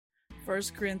1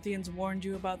 Corinthians warned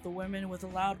you about the women with a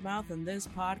loud mouth, and this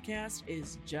podcast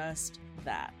is just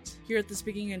that. Here at the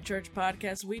Speaking in Church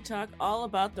podcast, we talk all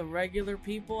about the regular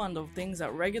people and the things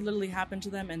that regularly happen to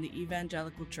them in the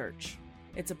evangelical church.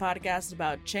 It's a podcast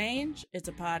about change, it's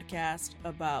a podcast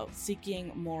about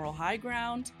seeking moral high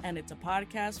ground, and it's a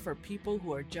podcast for people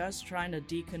who are just trying to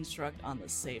deconstruct on the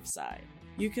safe side.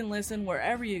 You can listen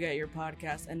wherever you get your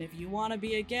podcast, and if you want to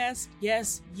be a guest,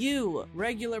 yes, you,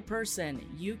 regular person,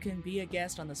 you can be a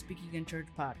guest on the Speaking in Church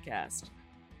podcast.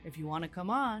 If you want to come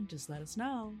on, just let us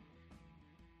know.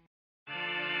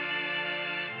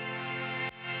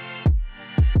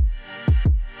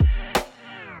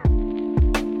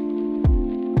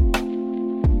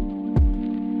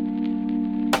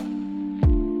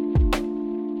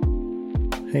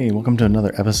 Hey, welcome to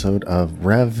another episode of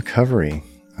Recovery.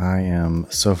 I am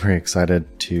so very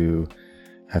excited to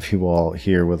have you all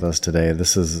here with us today.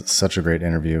 This is such a great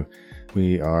interview.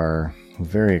 We are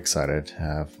very excited to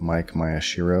have Mike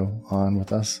Maeshiro on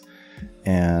with us,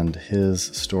 and his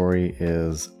story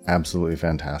is absolutely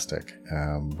fantastic.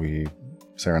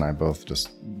 Sarah and I both just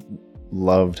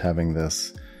loved having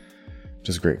this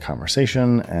just great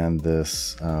conversation and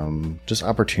this just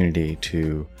opportunity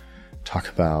to talk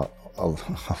about a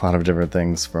lot of different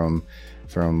things from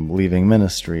leaving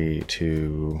ministry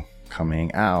to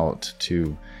coming out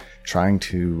to trying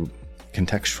to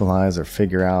contextualize or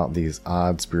figure out these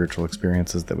odd spiritual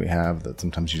experiences that we have that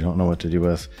sometimes you don't know what to do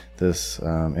with. This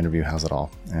interview has it all,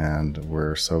 and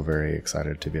we're so very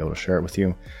excited to be able to share it with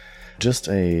you. Just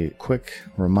a quick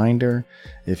reminder,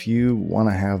 if you want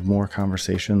to have more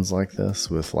conversations like this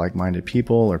with like-minded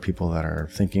people or people that are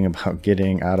thinking about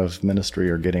getting out of ministry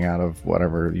or getting out of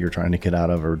whatever you're trying to get out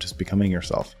of or just becoming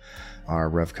yourself, our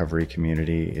Recovery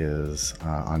community is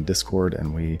on Discord,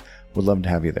 and we would love to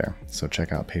have you there. So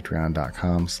check out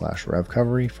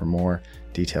patreon.com/Recovery for more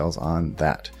details on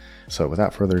that. So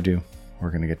without further ado,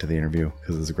 we're going to get to the interview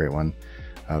because it's a great one.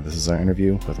 This is our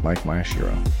interview with Mike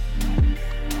Maeshiro.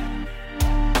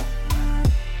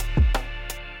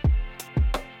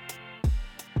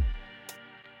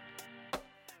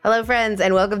 Hello, friends,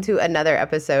 and welcome to another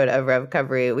episode of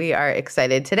Recovery. We are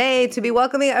excited today to be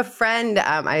welcoming a friend.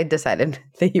 I decided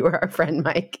that you were our friend,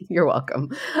 Mike. You're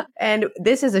welcome. And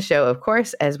this is a show, of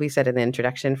course, as we said in the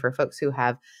introduction, for folks who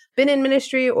have been in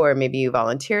ministry, or maybe you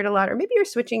volunteered a lot, or maybe you're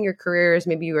switching your careers.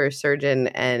 Maybe you were a surgeon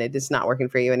and it is not working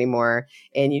for you anymore,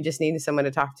 and you just need someone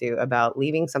to talk to about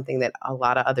leaving something that a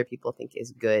lot of other people think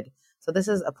is good. So this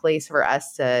is a place for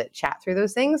us to chat through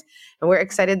those things. And we're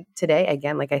excited today,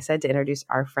 again, like I said, to introduce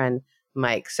our friend,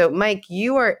 Mike. So Mike,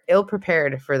 you are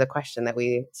ill-prepared for the question that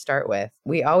we start with.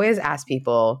 We always ask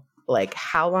people, like,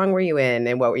 how long were you in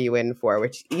and what were you in for,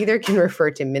 which either can refer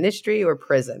to ministry or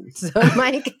prison. So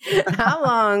Mike, how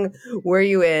long were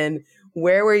you in?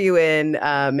 Where were you in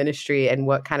ministry, and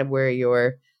what kind of were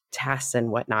your tasks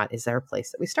and whatnot? Is there a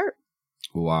place that we start?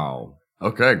 Wow.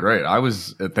 Okay, great.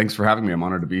 Thanks for having me. I'm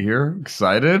honored to be here.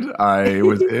 Excited. I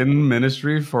was in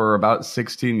ministry for about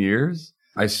 16 years.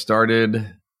 I started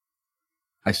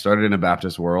in a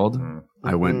Baptist world. Mm-hmm.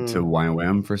 I went to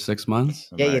YWAM for 6 months.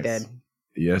 Yeah, nice. You did.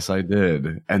 Yes, I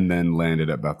did. And then landed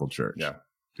at Bethel Church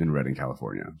in Redding,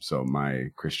 California. So my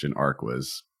Christian arc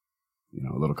was,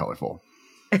 a little colorful.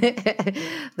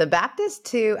 The Baptist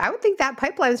to, I would think that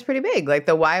pipeline is pretty big, like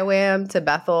the YWAM to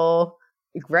Bethel.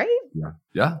 Right?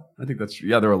 Yeah. I think that's true.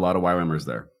 Yeah, there are a lot of YWAMers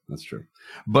there. That's true.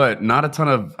 But I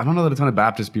don't know that a ton of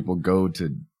Baptist people go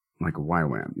to like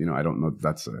YWAM. I don't know if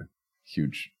that's a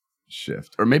huge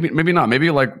shift. Or maybe not.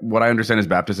 Maybe like what I understand is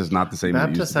Baptist is not the same.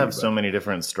 Baptists have so many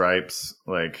different stripes.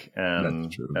 That's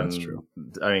true.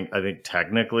 I think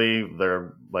technically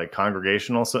they're like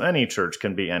congregational, so any church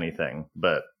can be anything,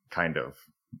 but kind of.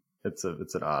 It's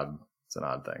an odd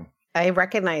thing. I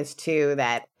recognize, too,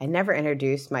 that I never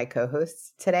introduced my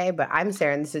co-hosts today, but I'm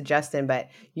Sarah and this is Justin. But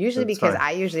usually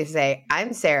I usually say,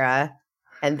 I'm Sarah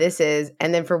and this is,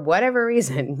 and then for whatever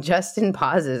reason, Justin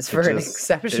pauses for an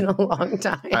exceptional long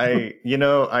time. I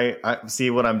see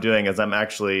what I'm doing is I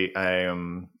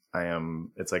am,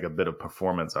 it's like a bit of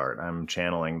performance art. I'm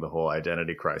channeling the whole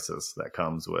identity crisis that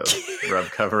comes with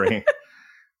recovery.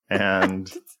 And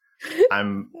I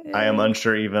am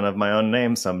unsure even of my own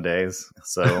name some days.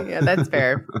 So yeah, that's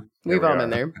fair. We've all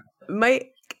been there.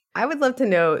 Mike, I would love to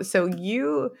know. So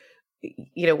YWAM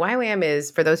is,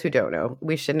 for those who don't know,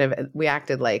 we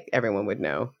acted like everyone would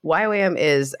know. YWAM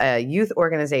is a youth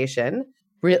organization,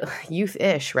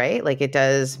 youth-ish, right? Like it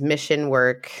does mission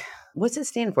work. What's it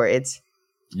stand for? It's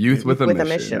Youth with a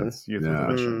Mission. Yes, youth with a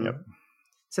mission. Yep.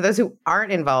 So those who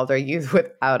aren't involved are youth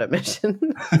without a mission.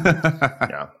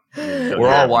 Yeah. We're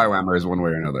all YWAMers one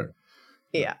way or another.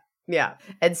 Yeah. Yeah.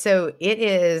 And so it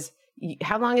is,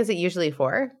 how long is it usually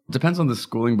for? Depends on the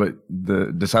schooling, but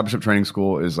the discipleship training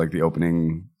school is like the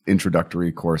opening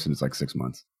introductory course, and it's like 6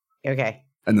 months. Okay.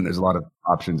 And then there's a lot of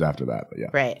options after that, but yeah.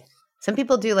 Right. Some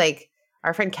people do, like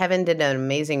our friend Kevin did an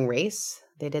Amazing Race.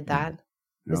 They did that.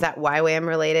 Yeah. Is that YWAM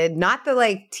related? Not the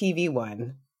like TV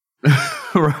one.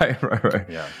 Right.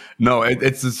 Yeah. No,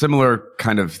 it's a similar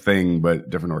kind of thing, but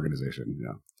different organization.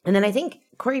 Yeah. And then I think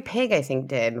Corey Pig,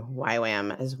 did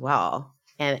YWAM as well.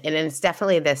 And it's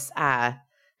definitely this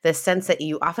sense that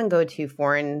you often go to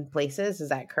foreign places. Is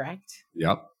that correct?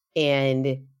 Yep.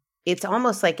 And it's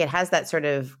almost like it has that sort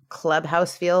of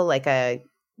clubhouse feel, like a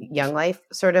Young Life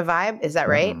sort of vibe. Is that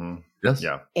right? Mm-hmm. Yes.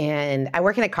 Yeah. And I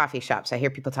work in a coffee shop, so I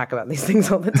hear people talk about these things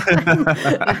all the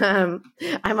time.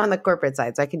 I'm on the corporate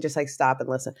side, so I can just like stop and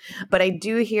listen. But I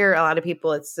do hear a lot of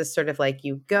people, it's this sort of like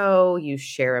you go, you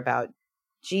share about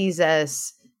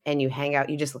Jesus, and you hang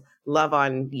out, you just love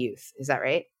on youth. Is that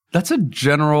right? That's a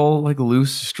general like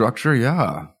loose structure.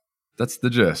 Yeah. That's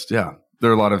the gist. Yeah. There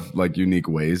are a lot of like unique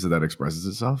ways that expresses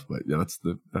itself, but yeah, that's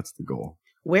the goal.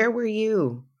 Where were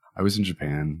you? I was in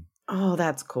Japan. Oh,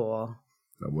 that's cool.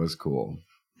 That was cool.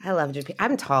 I love Japan.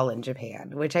 I'm tall in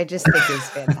Japan, which I just think is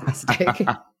fantastic.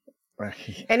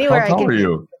 Right. Anywhere How tall I can are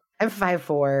you? I'm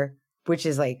 5'4", which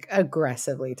is like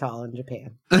aggressively tall in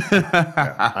Japan.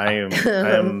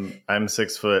 I'm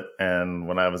 6 foot, and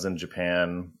when I was in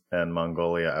Japan and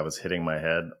Mongolia, I was hitting my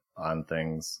head on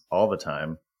things all the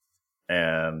time,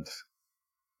 and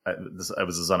I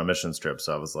was on a mission trip,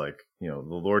 so I was like, the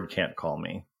Lord can't call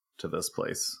me to this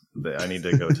place. I need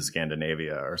to go to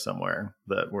Scandinavia or somewhere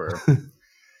where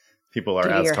people are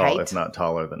as tall, if not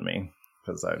taller than me,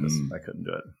 because I couldn't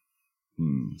do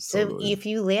it. So totally. If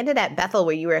you landed at Bethel,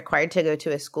 were you required to go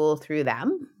to a school through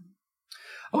them?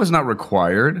 I was not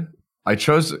required. I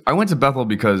went to Bethel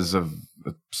because of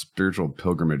a spiritual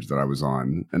pilgrimage that I was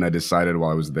on. And I decided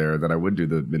while I was there that I would do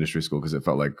the ministry school because it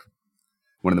felt like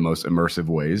one of the most immersive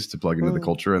ways to plug into the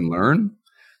culture and learn.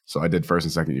 So I did first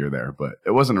and second year there, but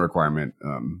it wasn't a requirement.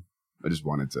 I just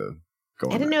wanted to go.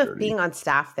 I didn't know if being on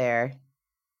staff there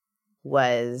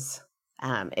was,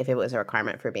 if it was a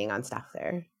requirement for being on staff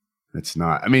there. It's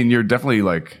not. I mean, you're definitely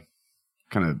like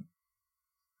kind of,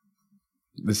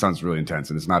 this sounds really intense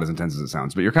and it's not as intense as it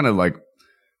sounds, but you're kind of like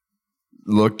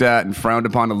looked at and frowned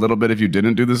upon a little bit if you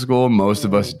didn't do the school. Most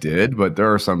of us did, but there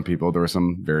were some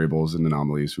variables and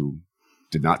anomalies who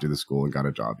did not do the school and got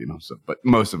a job, so, but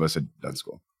most of us had done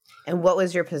school. And what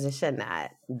was your position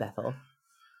at Bethel?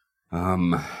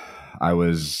 I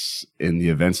was in the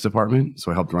events department,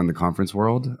 so I helped run the conference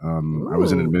world. I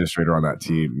was an administrator on that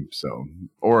team,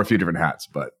 or a few different hats,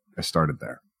 but I started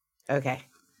there. Okay.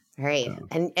 All right.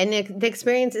 And the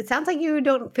experience, it sounds like you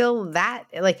don't feel that,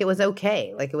 like it was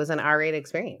okay, like it was an R-rated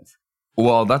experience.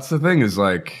 Well, that's the thing is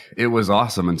like, it was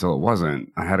awesome until it wasn't.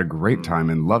 I had a great time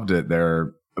and loved it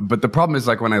there. But the problem is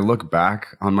like when I look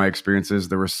back on my experiences,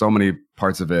 there were so many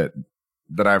parts of it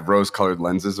that I have rose-colored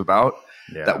lenses about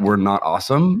that were not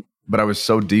awesome. But I was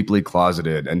so deeply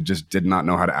closeted and just did not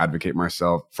know how to advocate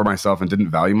for myself and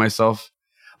didn't value myself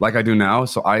like I do now.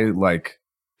 So I like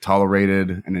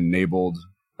tolerated and enabled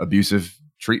abusive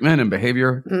treatment and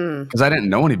behavior because I didn't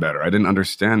know any better. I didn't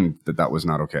understand that was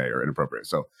not okay or inappropriate.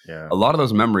 So a lot of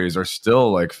those memories are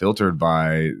still like filtered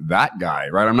by that guy,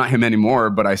 right? I'm not him anymore,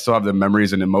 but I still have the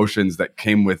memories and emotions that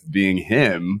came with being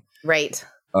him. Right.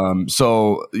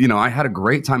 So, I had a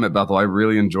great time at Bethel. I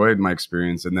really enjoyed my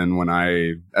experience. And then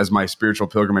as my spiritual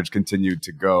pilgrimage continued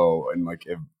to go and like,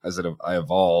 I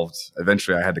evolved,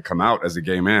 eventually I had to come out as a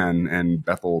gay man, and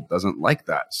Bethel doesn't like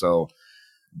that. So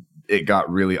it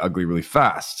got really ugly really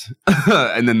fast.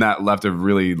 And then that left a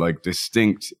really like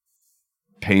distinct,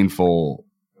 painful,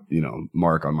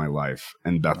 mark on my life.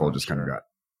 And Bethel just kind of got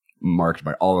marked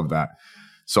by all of that.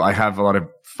 So I have a lot of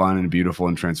fun and beautiful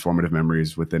and transformative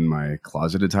memories within my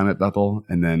closeted time at Bethel.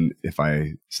 And then if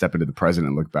I step into the present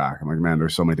and look back, I'm like, man,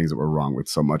 there's so many things that were wrong with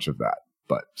so much of that.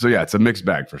 But so yeah, it's a mixed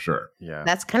bag for sure. Yeah.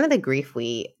 That's kind of the grief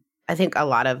I think a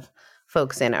lot of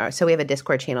folks so we have a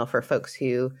Discord channel for folks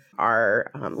who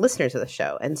are listeners of the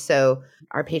show. And so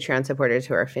our Patreon supporters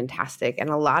who are fantastic. And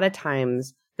a lot of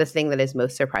times the thing that is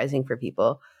most surprising for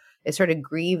people is sort of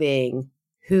grieving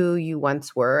who you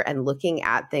once were and looking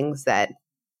at things that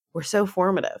were so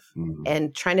formative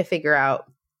and trying to figure out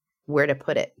where to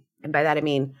put it. And by that, I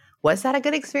mean, was that a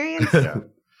good experience?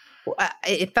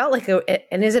 It felt like,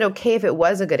 and is it okay if it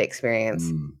was a good experience?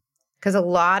 Because a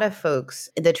lot of folks,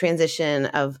 the transition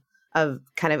of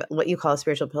kind of what you call a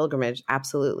spiritual pilgrimage,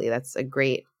 absolutely, that's a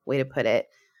great way to put it.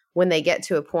 When they get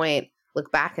to a point,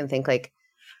 look back and think like,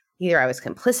 either I was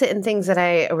complicit in things that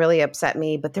I really upset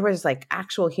me, but there was like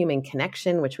actual human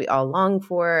connection, which we all long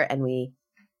for. And we,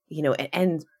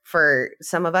 and for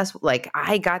some of us, like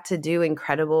I got to do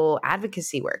incredible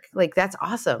advocacy work. Like that's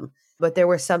awesome. But there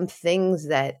were some things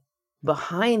that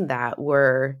behind that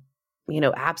were,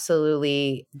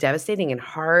 absolutely devastating and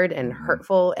hard and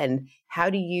hurtful. And how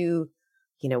do you,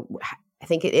 I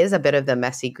think it is a bit of the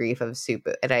messy grief of soup,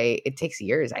 and it takes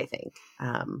years, I think.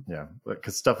 Yeah,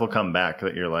 because stuff will come back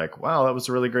that you're like, wow, that was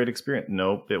a really great experience.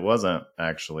 Nope, it wasn't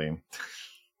actually.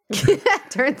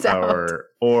 Turns out.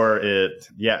 Or it,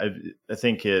 I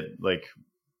think it like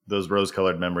those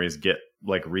rose-colored memories get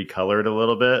like recolored a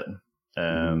little bit,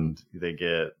 and they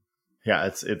get,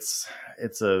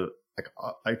 it's a,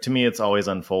 like to me, it's always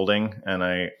unfolding, and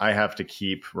I have to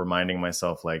keep reminding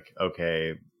myself, like,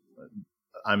 okay,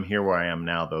 I'm here where I am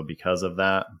now, though, because of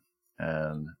that,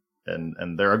 and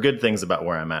there are good things about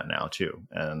where I'm at now too,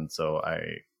 and so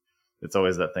it's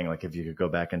always that thing, like if you could go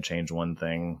back and change one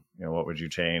thing, what would you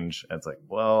change? And it's like,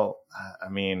 well, I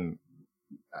mean,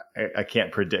 I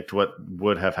can't predict what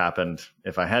would have happened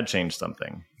if I had changed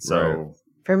something, so. Right.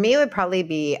 For me, it would probably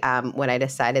be when I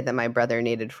decided that my brother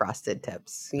needed frosted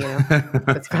tips.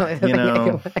 That's probably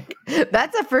the thing.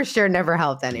 That's a for sure never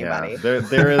helped anybody. Yeah,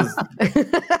 there is.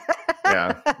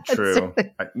 Yeah, true.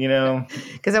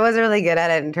 Because I wasn't really good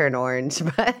at it and turned orange.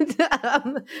 But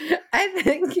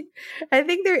I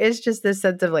think there is just this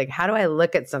sense of like, how do I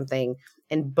look at something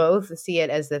and both see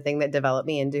it as the thing that developed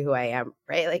me into who I am,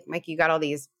 right? Like, Mike, you got all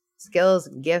these skills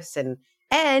and gifts, and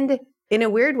in a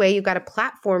weird way, you got a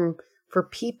platform for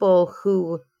people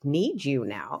who need you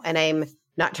now. And I'm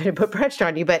not trying to put pressure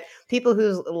on you, but people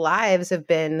whose lives have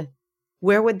been,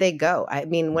 where would they go? I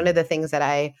mean, one of the things that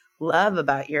I love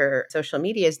about your social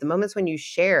media is the moments when you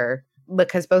share,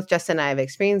 because both Justin and I have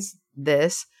experienced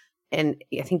this, and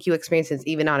I think you experience it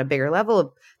even on a bigger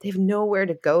level, they have nowhere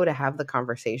to go to have the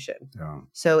conversation. Yeah.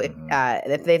 So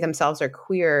if they themselves are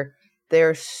queer,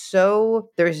 there's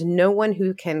no one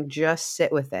who can just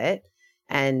sit with it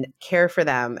and care for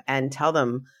them and tell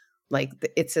them like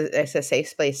it's a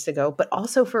safe place to go, but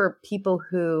also for people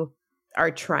who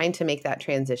are trying to make that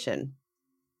transition,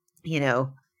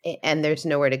 and there's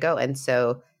nowhere to go. And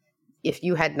so if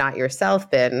you had not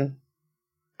yourself been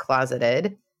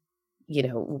closeted,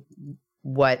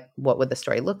 what would the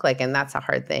story look like? And that's a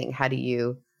hard thing. How do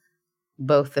you,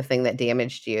 both the thing that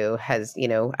damaged you has,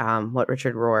 what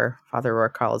Richard Rohr, Father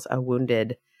Rohr, calls a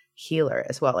wounded healer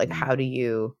as well. Like, how do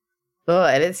you,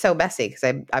 and it's so messy because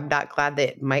I'm not glad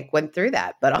that Mike went through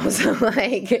that, but also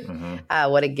like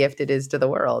what a gift it is to the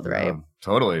world, right?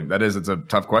 Totally. It's a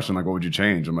tough question. Like, what would you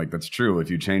change? I'm like, that's true. If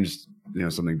you changed,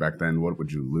 something back then, what would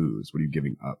you lose? What are you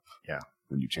giving up? Yeah.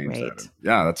 When you change that.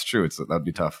 Yeah, that's true. That'd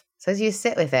be tough. So as you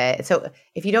sit with it, so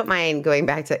if you don't mind going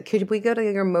back to, could we go to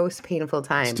your most painful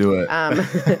time? Let's do it.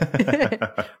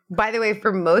 By the way,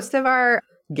 for most of our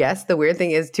guests, the weird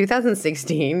thing is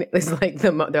 2016 is like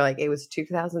they're like, it was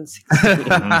 2016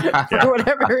 for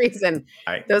whatever reason.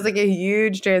 There was like a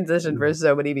huge transition for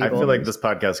so many people. I feel like this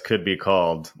podcast could be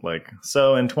called like,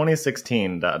 so in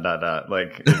 2016, ...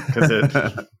 like, because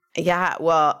it. Yeah,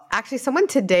 well, actually someone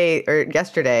today or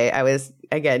yesterday, I was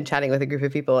again chatting with a group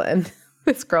of people, and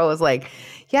this girl was like,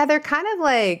 yeah, they're kind of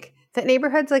like, that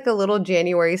neighborhood's like a little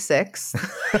January 6th.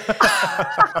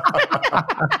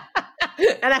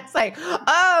 And I was like,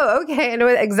 oh, okay. I know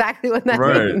exactly what that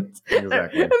means.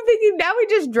 Exactly. I'm thinking now we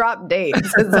just drop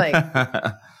dates. It's like,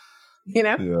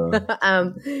 Yeah.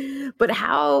 But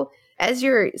how,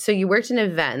 so you worked in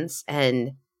events,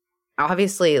 and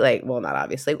obviously not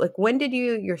obviously, like when did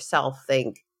you yourself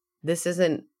think this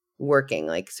isn't working?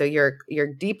 Like, so you're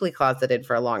deeply closeted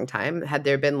for a long time. Had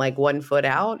there been like 1 foot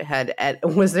out?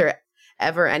 Was there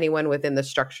ever anyone within the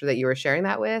structure that you were sharing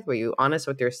that with? Were you honest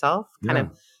with yourself?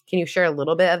 Can you share a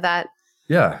little bit of that?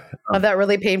 Yeah. Of that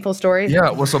really painful story? Yeah.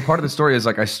 Well, so part of the story is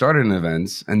like I started in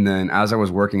events, and then as I was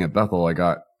working at Bethel,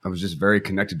 I was just very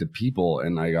connected to people,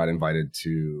 and I got invited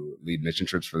to lead mission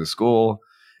trips for the school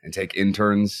and take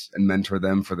interns and mentor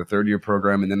them for the 3rd-year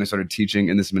program. And then I started teaching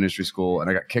in this ministry school, and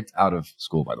I got kicked out of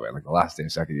school, by the way, like the last day of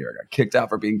 2nd year. I got kicked out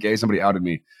for being gay. Somebody outed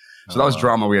me. So that was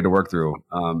drama we had to work through.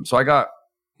 So I got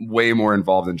way more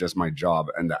involved than just my job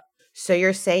and that. So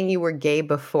you're saying you were gay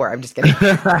before? I'm just kidding.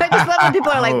 I just love when people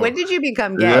are like, when did you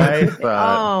become gay? That's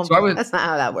not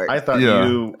how that works. I thought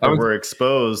you were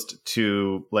exposed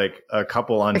to like a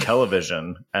couple on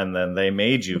television and then they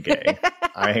made you gay.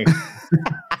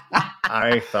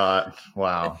 I thought,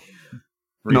 wow.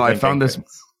 No, I found this.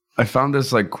 I found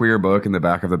this like queer book in the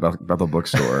back of the Bethel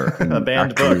bookstore. And A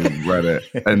banned book. Read it.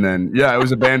 And then, yeah, it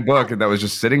was a banned book that was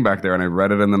just sitting back there. And I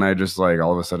read it. And then I just like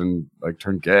all of a sudden like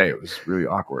turned gay. It was really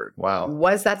awkward. Wow.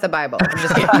 Was that the Bible? I'm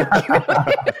just kidding.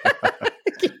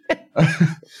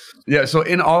 Yeah. So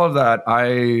in all of that,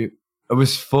 I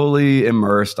was fully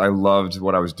immersed. I loved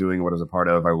what I was doing, what I was a part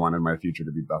of. I wanted my future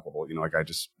to be Bethel. You know, like I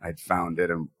had found it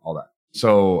and all that.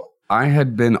 So I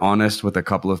had been honest with a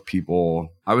couple of people.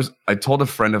 I told a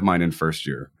friend of mine in first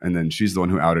year, and then she's the one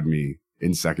who outed me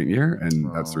in second year.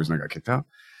 And that's the reason I got kicked out.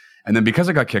 And then because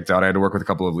I got kicked out, I had to work with a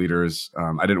couple of leaders.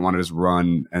 I didn't want to just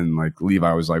run and like leave.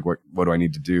 I was like, what do I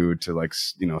need to do to like,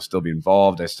 you know, still be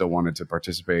involved? I still wanted to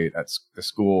participate at the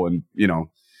school and, you know,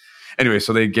 anyway,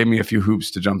 so they gave me a few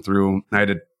hoops to jump through. I had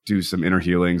to do some inner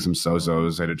healing, some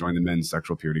sozos. I had to join the men's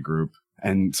sexual purity group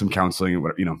and some counseling and,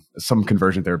 you know, some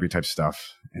conversion therapy type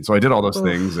stuff. And so I did all those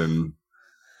things. And,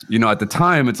 you know, at the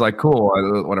time it's like, cool,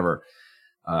 whatever.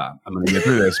 I'm going to get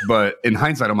through this. But in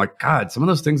hindsight, I'm like, God, some of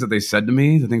those things that they said to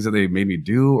me, the things that they made me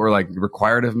do or like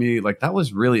required of me, like that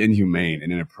was really inhumane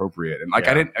and inappropriate. And like,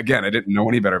 I didn't know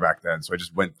any better back then. So I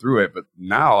just went through it. But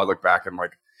now I look back and I'm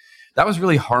like, that was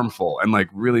really harmful and like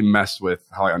really messed with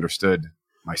how I understood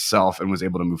myself and was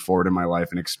able to move forward in my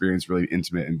life and experience really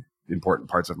intimate and important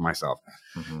parts of myself.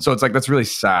 Mm-hmm. So it's like, that's really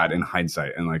sad in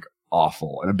hindsight and like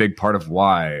awful and a big part of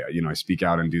why, you know, I speak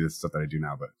out and do this stuff that I do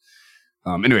now. But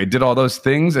anyway, did all those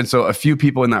things. And so a few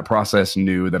people in that process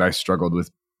knew that I struggled with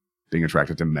being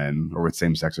attracted to men or with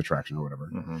same-sex attraction or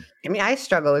whatever. Mm-hmm. I mean, I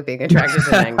struggle with being attracted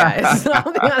to men, guys.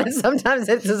 I'll be honest. Sometimes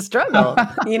it's a struggle,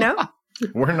 you know?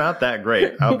 We're not that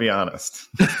great. I'll be honest.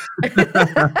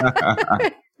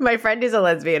 My friend who's a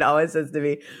lesbian always says to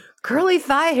me, curly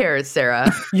thigh hairs,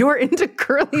 Sarah. You're into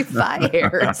curly thigh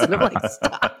hairs. And I'm like,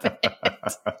 stop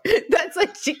it. That's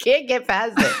like, she can't get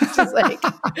past it. She's like,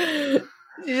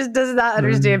 she just does not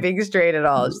understand being straight at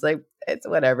all. She's like, it's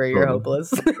whatever. You're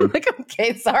hopeless. I'm like,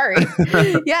 okay, sorry.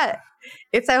 Yeah.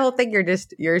 It's that whole thing.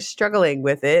 You're struggling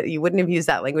with it. You wouldn't have used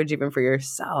that language even for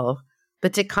yourself.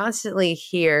 But to constantly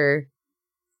hear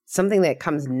something that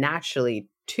comes naturally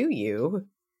to you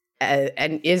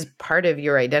and is part of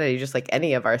your identity, just like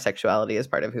any of our sexuality is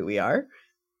part of who we are,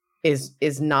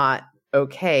 is not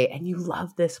okay. And you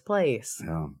love this place.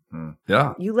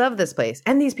 Yeah. You love this place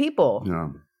and these people. Yeah.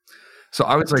 So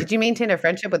I was like, did you maintain a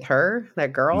friendship with her,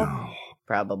 that girl? No.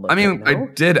 Probably. I mean, no? I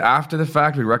did after the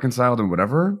fact. We reconciled and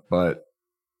whatever, but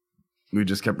we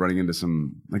just kept running into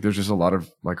some, like, there's just a lot of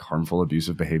like harmful,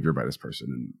 abusive behavior by this person.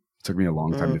 And it took me a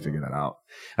long time to figure that out.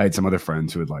 I had some other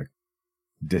friends who had like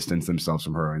distanced themselves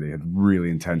from her and they had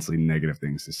really intensely negative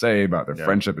things to say about their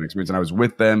friendship and experience. And I was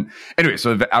with them. Anyway,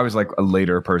 so I was like a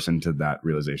later person to that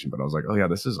realization, but I was like, oh yeah,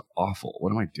 this is awful.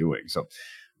 What am I doing? So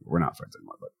we're not friends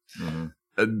anymore, but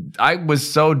I was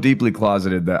so deeply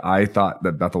closeted that I thought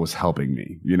that Bethel was helping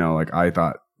me. You know, like I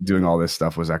thought doing all this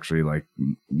stuff was actually like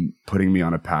putting me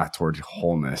on a path toward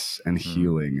wholeness and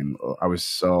healing. And I was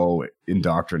so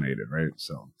indoctrinated, right?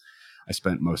 So I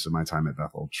spent most of my time at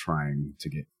Bethel trying to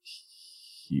get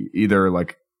either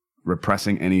like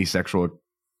repressing any sexual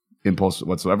impulse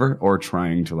whatsoever or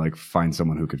trying to like find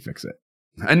someone who could fix it.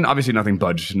 And obviously nothing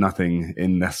budged, nothing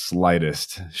in the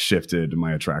slightest shifted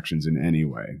my attractions in any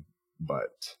way.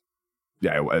 But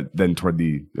yeah, then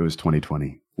it was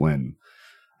 2020 when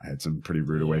I had some pretty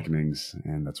rude awakenings,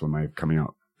 and that's when my coming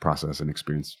out process and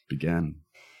experience began.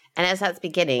 And as that's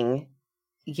beginning,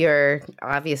 you're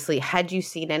obviously, had you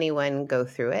seen anyone go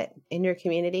through it in your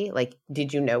community? Like,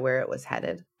 did you know where it was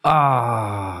headed?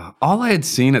 All I had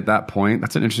seen at that point,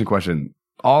 that's an interesting question.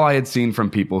 All I had seen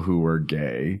from people who were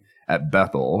gay at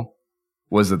Bethel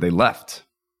was that they left.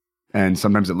 And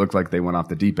sometimes it looked like they went off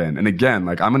the deep end. And again,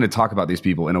 like I'm going to talk about these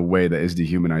people in a way that is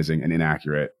dehumanizing and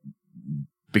inaccurate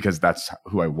because that's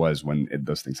who I was when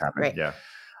those things happened. Right. Yeah.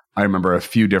 I remember a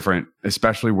few different,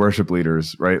 especially worship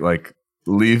leaders, right? Like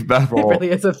leave Bethel. It really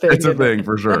is a thing. It's a thing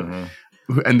for sure.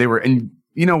 And they were, and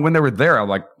you know, when they were there, I'm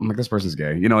like, this person's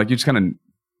gay. You know, like you just kind of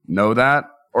know that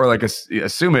or like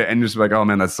assume it and just be like, oh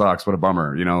man, that sucks. What a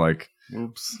bummer. You know, like,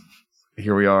 oops.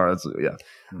 Here we are.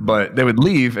 But they would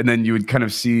leave and then you would kind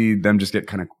of see them just get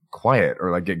kind of quiet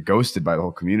or like get ghosted by the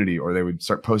whole community, or they would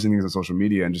start posting things on social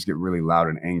media and just get really loud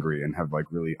and angry and have like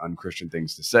really unchristian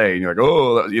things to say. And you're like,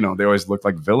 oh, you know, they always look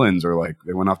like villains or like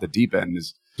they went off the deep end.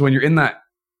 So when you're in that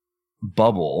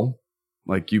bubble,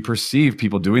 like you perceive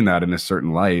people doing that in a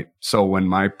certain light. So when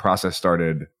my process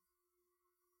started,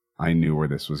 I knew where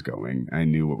this was going. I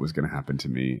knew what was going to happen to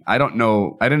me. I don't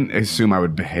know. I didn't assume I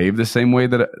would behave the same way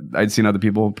that I'd seen other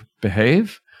people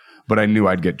behave, but I knew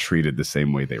I'd get treated the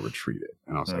same way they were treated.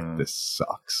 And I was like, this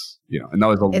sucks. You know, and that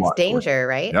was a lot. It's danger,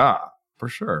 right? Yeah, for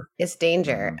sure. It's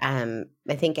danger. I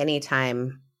think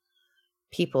anytime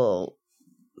people,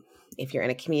 if you're in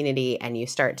a community and you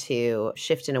start to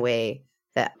shift in a way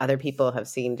that other people have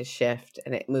seen to shift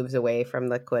and it moves away from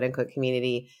the quote unquote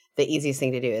community, the easiest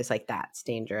thing to do is like, that's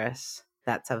dangerous.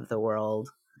 That's of the world.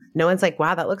 No one's like,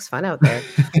 wow, that looks fun out there.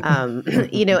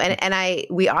 You know, and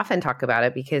we often talk about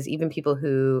it because even people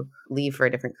who leave for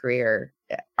a different career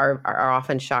are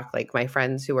often shocked. Like my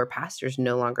friends who are pastors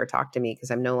no longer talk to me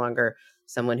because I'm no longer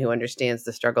someone who understands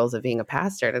the struggles of being a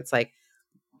pastor. And it's like,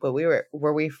 but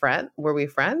were we friends? Were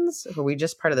we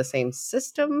just part of the same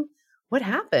system? What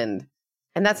happened?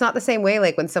 And that's not the same way.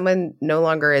 Like when someone no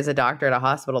longer is a doctor at a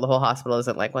hospital, the whole hospital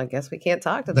isn't like, well, I guess we can't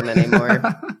talk to them anymore.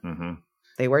 Mm-hmm.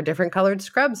 They wear different colored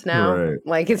scrubs now. Right.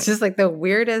 Like it's just like the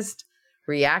weirdest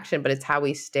reaction, but it's how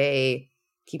we stay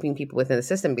keeping people within the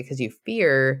system because you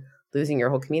fear losing your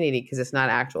whole community because it's not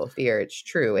actual fear. It's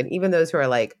true. And even those who are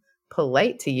like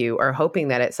polite to you are hoping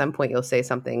that at some point you'll say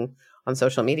something on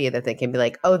social media that they can be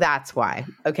like, oh, that's why.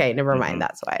 Okay, never mind.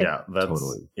 That's why. Yeah, that's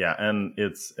Totally. Yeah, and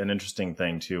it's an interesting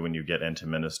thing too when you get into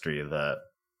ministry that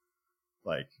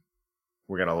like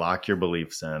we're gonna lock your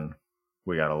beliefs in.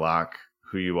 We gotta lock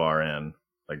who you are in.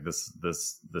 Like this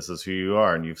is who you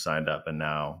are, and you've signed up. And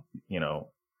now, you know,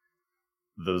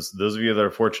 those of you that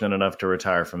are fortunate enough to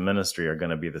retire from ministry are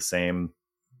going to be the same.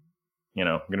 You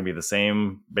know, going to be the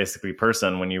same basically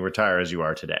person when you retire as you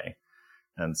are today.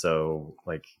 And so,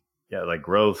 like, yeah, like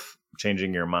growth,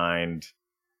 changing your mind,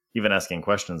 even asking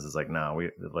questions is like, no,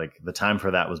 like the time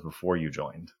for that was before you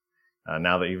joined.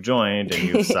 Now that you've joined and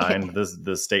you've signed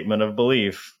this statement of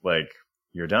belief, like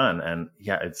you're done. And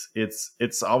yeah,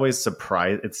 it's always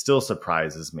it still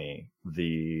surprises me,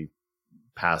 the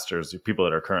pastors, people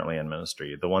that are currently in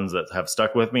ministry, the ones that have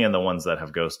stuck with me and the ones that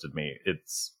have ghosted me.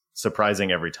 It's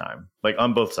surprising every time, like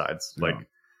on both sides. Yeah.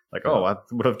 Like, oh, I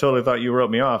would have totally thought you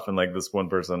wrote me off. And like this one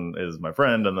person is my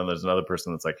friend. And then there's another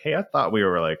person that's like, hey, I thought we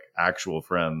were like actual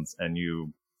friends and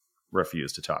you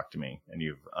refused to talk to me and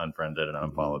you've unfriended and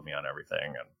unfollowed me on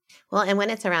everything. And Well, and when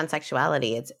it's around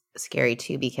sexuality, it's scary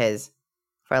too, because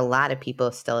for a lot of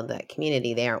people still in that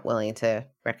community, they aren't willing to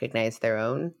recognize their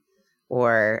own,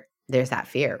 or there's that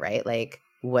fear, right? Like,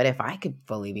 what if I could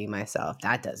fully be myself?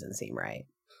 That doesn't seem right.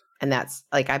 And that's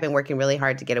like, I've been working really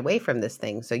hard to get away from this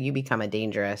thing. So you become a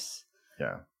dangerous,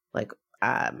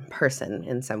 person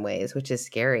in some ways, which is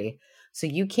scary. So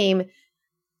you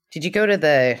did you go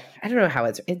to I don't know how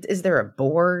is there a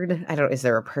board? Is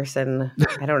there a person?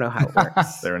 I don't know how it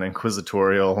works. they're an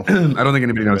inquisitorial. I don't think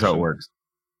anybody knows how it works.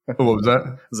 Oh, what was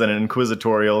that? Is it an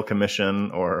inquisitorial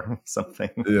commission or something?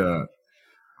 Yeah.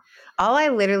 All I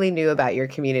literally knew about your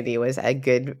community was a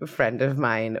good friend of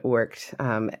mine worked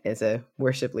as a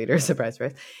worship leader, surprise,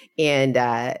 and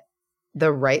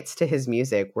the rights to his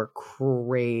music were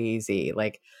crazy.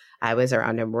 Like I was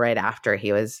around him right after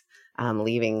he was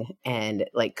leaving, and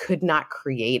like could not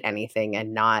create anything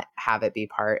and not have it be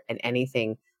part and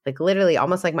anything. Like literally,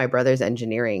 almost like my brother's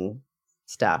engineering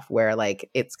stuff, where like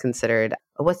it's considered,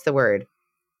 what's the word?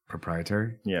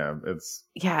 Proprietary. Yeah, it's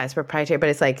proprietary, but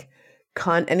it's like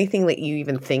anything that you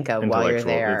even think of while you're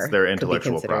there. It's their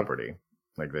intellectual property.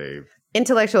 Like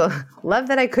intellectual. Love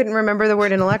that I couldn't remember the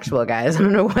word intellectual, guys. I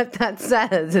don't know what that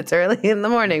says. It's early in the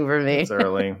morning for me. It's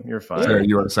early. You're fine. Sarah,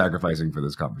 you are sacrificing for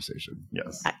this conversation.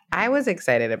 Yes. I was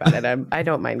excited about it. I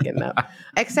don't mind getting up.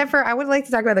 Except for I would like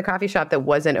to talk about the coffee shop that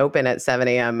wasn't open at 7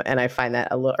 a.m. and I find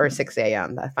that or 6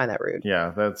 a.m. I find that rude.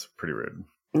 Yeah, that's pretty rude.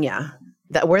 Yeah.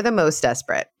 That we're the most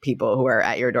desperate people who are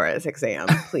at your door at 6 a.m.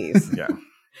 Please. Yeah.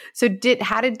 So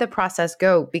how did the process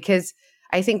go? Because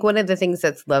I think one of the things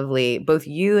that's lovely, both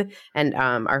you and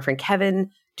our friend Kevin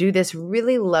do this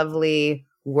really lovely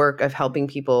work of helping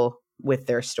people with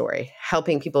their story,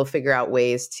 helping people figure out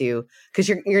ways to, because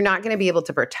you're not going to be able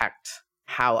to protect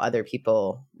how other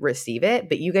people receive it,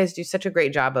 but you guys do such a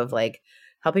great job of like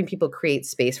helping people create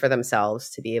space for themselves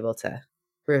to be able to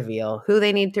reveal who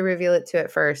they need to reveal it to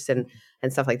at first and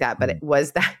stuff like that. But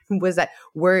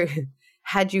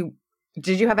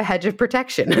did you have a hedge of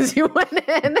protection as you went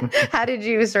in? How did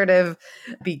you sort of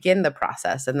begin the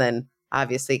process? And then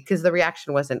obviously, because the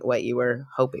reaction wasn't what you were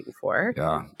hoping for.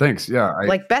 Yeah. Thanks. Yeah.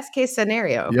 Like best case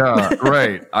scenario. Yeah.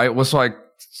 Right. I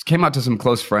came out to some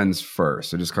close friends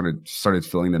first. I just kind of started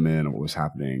filling them in on what was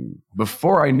happening.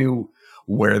 Before I knew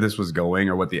where this was going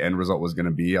or what the end result was going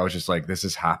to be, I was just like, this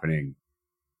is happening.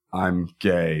 I'm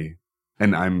gay.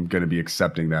 And I'm going to be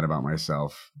accepting that about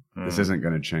myself. This isn't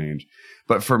going to change.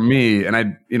 But for me, and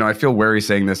I feel wary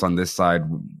saying this on this side,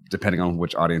 depending on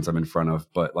which audience I'm in front of.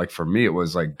 But like for me, it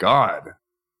was like God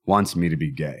wants me to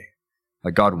be gay.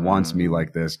 Like God wants me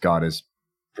like this. God is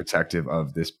protective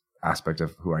of this aspect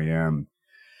of who I am.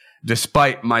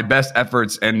 despite my best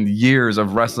efforts and years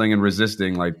of wrestling and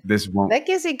resisting, like this won't. That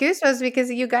gives you goosebumps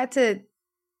because you got to,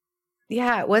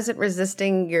 it wasn't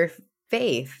resisting your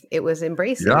faith. It was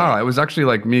embracing it was actually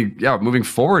like me, moving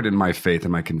forward in my faith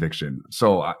and my conviction.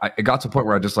 So it got to a point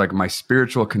where I just like my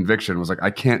spiritual conviction was like, I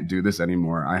can't do this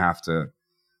anymore. I have to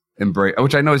embrace,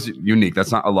 which I know is unique.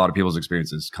 That's not a lot of people's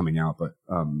experiences coming out, but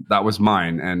that was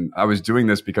mine. And I was doing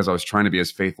this because I was trying to be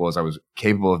as faithful as I was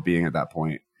capable of being at that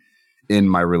point in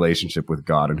my relationship with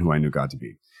God and who I knew God to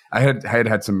be. I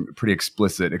had some pretty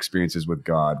explicit experiences with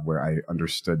God where I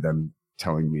understood them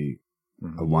telling me,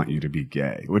 I want you to be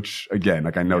gay, which again,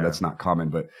 like I know that's not common,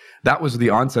 but that was the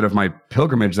onset of my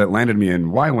pilgrimage that landed me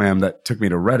in YWAM that took me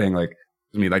to Reading. Like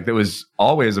it was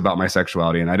always about my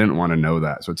sexuality and I didn't want to know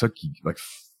that. So it took like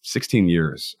 16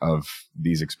 years of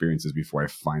these experiences before I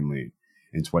finally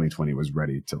in 2020 was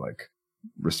ready to like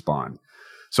respond.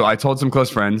 So I told some close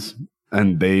friends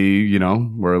and they,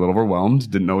 were a little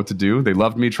overwhelmed, didn't know what to do. They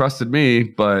loved me, trusted me,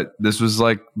 but this was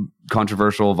like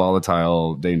controversial,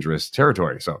 volatile, dangerous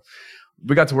territory. So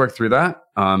we got to work through that.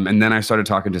 And then I started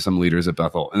talking to some leaders at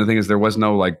Bethel. And the thing is, there was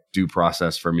no like due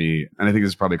process for me. And I think this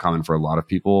is probably common for a lot of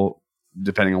people,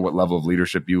 depending on what level of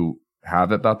leadership you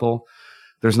have at Bethel.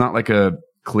 There's not like a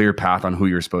clear path on who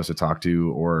you're supposed to talk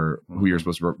to or who you're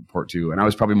supposed to report to. And I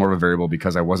was probably more of a variable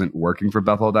because I wasn't working for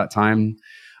Bethel at that time.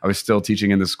 I was still teaching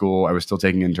in the school. I was still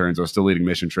taking interns. I was still leading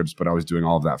mission trips, but I was doing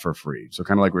all of that for free. So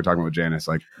kind of like we were talking with Janice,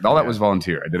 like all that was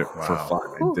volunteer. I did it for fun.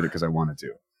 I did it because I wanted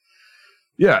to.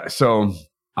 Yeah. So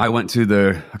I went to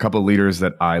a couple of leaders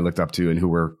that I looked up to and who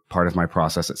were part of my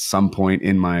process at some point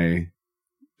in my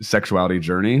sexuality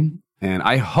journey. And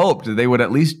I hoped that they would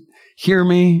at least hear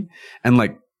me and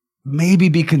like maybe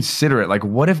be considerate. Like,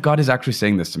 what if God is actually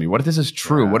saying this to me? What if this is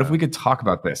true? What if we could talk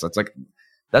about this?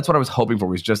 That's what I was hoping for,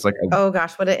 was just like, oh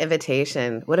gosh, what an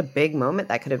invitation. What a big moment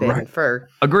that could have been for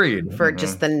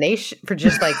just the nation, for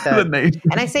just like the nation.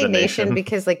 And I say nation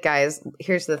because like, guys,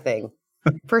 here's the thing.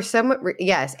 For some,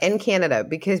 yes, in Canada,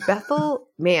 because Bethel,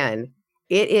 man,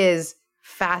 it is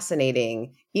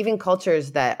fascinating. Even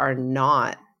cultures that are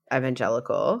not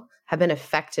evangelical have been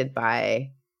affected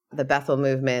by the Bethel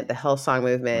movement, the Hillsong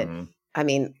movement. Mm-hmm. I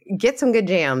mean, get some good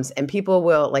jams and people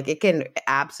will like, it can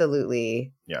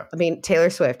absolutely, I mean,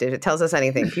 Taylor Swift, if it tells us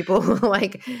anything, people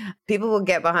will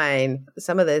get behind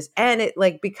some of this and it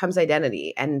like becomes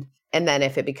identity. And then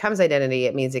if it becomes identity,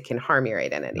 it means it can harm your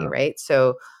identity. Right.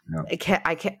 So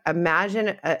I can't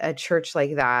imagine a church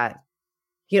like that.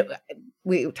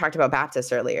 We talked about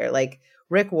Baptists earlier, like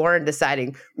Rick Warren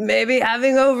deciding maybe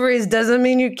having ovaries doesn't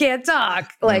mean you can't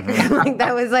talk. Like, like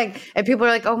that was like, and people are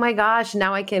like, oh my gosh,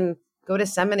 now I can go to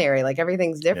seminary. Like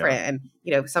everything's different.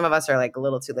 And, some of us are like a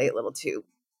little too late, a little too,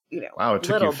 wow, it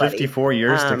took you 54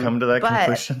 years to come to that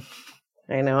conclusion.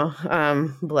 I know.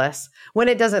 Bless. When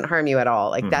it doesn't harm you at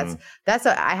all. Like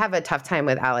I have a tough time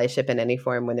with allyship in any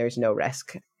form when there's no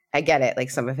risk. I get it. Like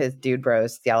some of his dude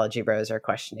bros, theology bros are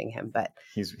questioning him, but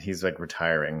he's like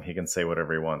retiring. He can say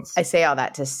whatever he wants. I say all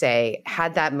that to say,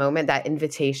 had that moment, that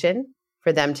invitation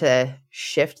for them to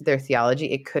shift their theology,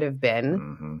 it could have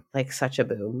been like such a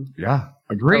boom. Yeah,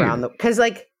 agreed. Because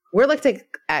like we're looked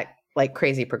at like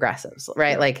crazy progressives,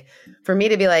 right? Yeah. Like for me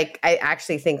to be like, I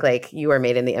actually think like you are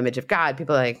made in the image of God.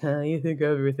 People are like, you think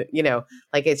of everything,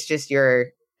 like it's just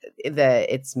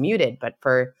it's muted. But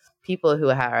for people who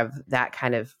have that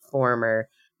kind of form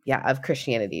of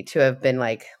Christianity to have been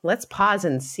like, let's pause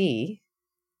and see,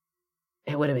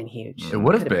 it would have been huge. It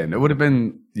would have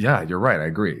been, yeah, you're right. I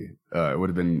agree. It would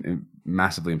have been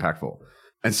massively impactful.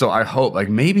 And so I hope like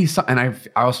maybe and I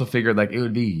also figured like it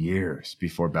would be years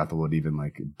before Bethel would even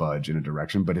like budge in a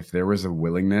direction. But if there was a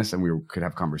willingness and we could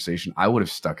have conversation, I would have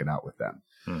stuck it out with them.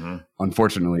 Mm-hmm.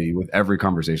 Unfortunately, with every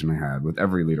conversation I had, with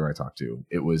every leader I talked to,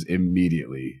 it was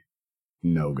immediately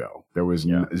no go. There was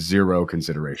zero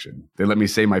consideration. They let me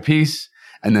say my piece,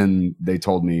 and then they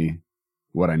told me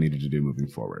what I needed to do moving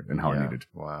forward and how I needed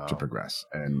to progress.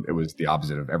 And it was the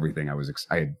opposite of everything I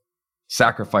had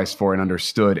sacrificed for and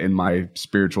understood in my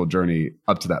spiritual journey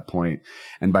up to that point.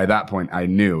 And by that point, I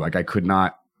knew like I could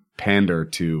not pander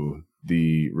to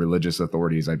the religious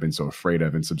authorities I'd been so afraid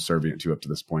of and subservient to up to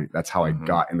this point. That's how I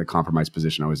got in the compromised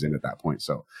position I was in at that point.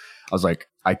 So I was like,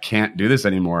 I can't do this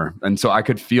anymore. And so I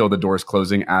could feel the doors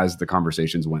closing as the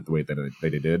conversations went the way that they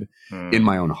did in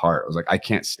my own heart. I was like, I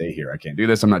can't stay here. I can't do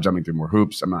this. I'm not jumping through more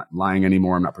hoops. I'm not lying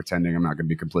anymore. I'm not pretending. I'm not going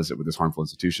to be complicit with this harmful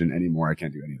institution anymore. I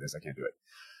can't do any of this. I can't do it.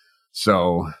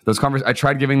 So those I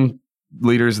tried giving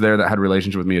leaders there that had a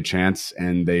relationship with me a chance,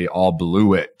 and they all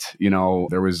blew it.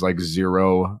 There was like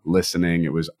zero listening.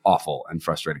 It was awful and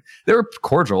frustrating. They were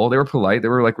cordial. They were polite. They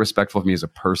were like respectful of me as a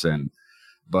person.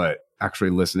 But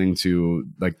actually listening to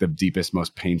like the deepest,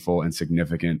 most painful and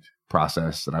significant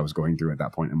process that I was going through at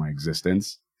that point in my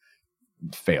existence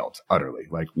failed utterly.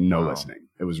 Like no listening.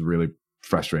 It was really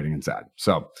frustrating and sad.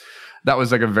 So that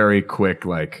was like a very quick,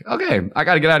 like, okay, I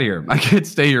got to get out of here. I can't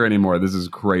stay here anymore. This is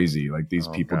crazy. Like these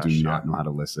people do not know how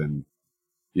to listen.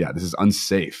 Yeah, this is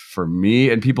unsafe for me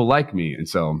and people like me. And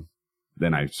so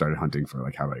then I started hunting for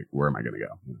like, where am I going to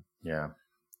go? Yeah.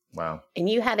 Wow. And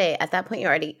you had at that point, you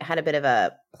already had a bit of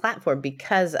a platform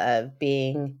because of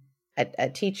being a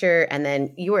teacher, and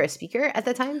then you were a speaker at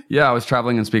the time? Yeah, I was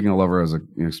traveling and speaking all over as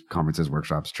conferences,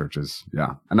 workshops, churches.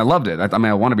 Yeah. And I loved it. I mean,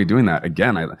 I want to be doing that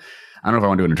again. I don't know if I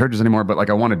want to do it in churches anymore, but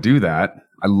like I want to do that.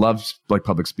 I love like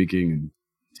public speaking and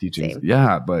teaching. Same.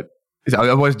 Yeah, but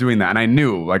I was doing that, and I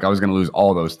knew like I was going to lose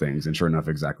all those things, and sure enough,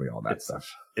 exactly all that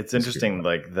stuff. It's interesting,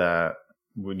 like that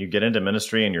when you get into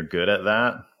ministry and you're good at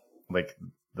that, like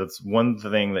that's one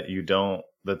thing that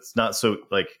that's not so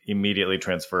like immediately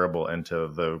transferable into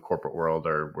the corporate world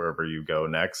or wherever you go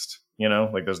next. You know,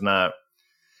 like there's not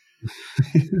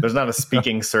a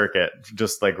speaking circuit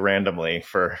just like randomly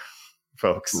for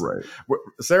folks. Right.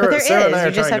 Sarah and I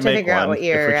are trying to make one what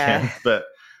you're, if we can, but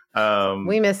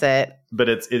we miss it. But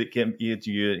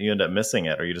you end up missing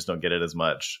it, or you just don't get it as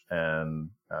much. And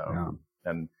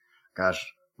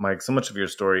gosh, Mike, so much of your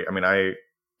story. I mean,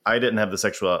 I didn't have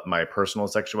my personal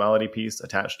sexuality piece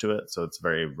attached to it, so it's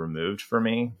very removed for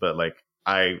me. But like,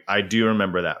 I do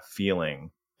remember that feeling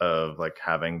of like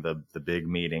having the big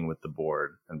meeting with the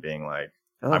board and being like,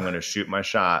 I'm going to shoot my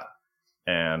shot,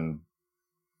 and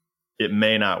it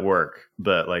may not work,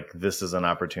 but like this is an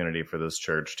opportunity for this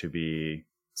church to be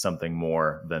something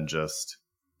more than just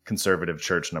conservative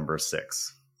church number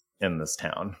 6 in this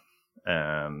town.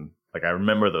 And like, I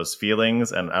remember those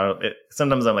feelings, and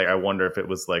sometimes I'm like, I wonder if it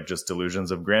was like just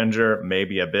delusions of grandeur,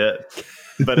 maybe a bit,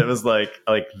 but it was like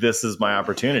this is my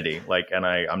opportunity. Like, and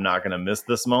I'm not going to miss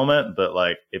this moment, but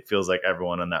like, it feels like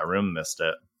everyone in that room missed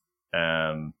it.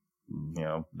 And,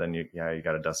 then you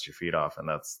got to dust your feet off. And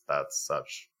that's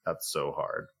so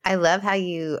hard. I love how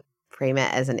you frame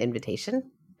it as an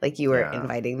invitation. Like you were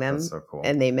inviting them, that's so cool.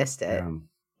 And they missed it. Yeah.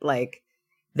 Like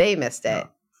they missed it.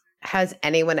 Has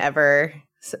anyone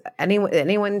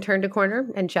turned a corner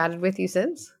and chatted with you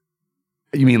since?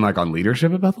 You mean like on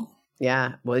leadership at Bethel?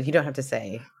 Yeah. Well, you don't have to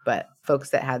say, but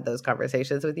folks that had those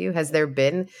conversations with you, has there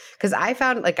been? Because I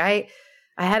found like I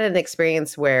had an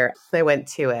experience where I went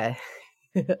to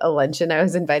a luncheon I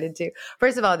was invited to.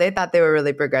 First of all, they thought they were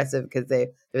really progressive because there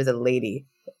was a lady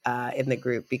in the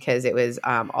group, because it was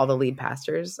all the lead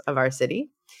pastors of our city,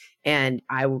 and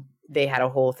they had a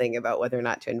whole thing about whether or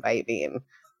not to invite me, and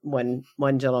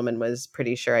one gentleman was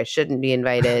pretty sure I shouldn't be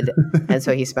invited. And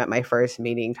so he spent my first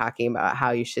meeting talking about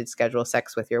how you should schedule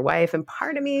sex with your wife. And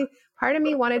part of me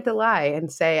wanted to lie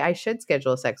and say I should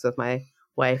schedule sex with my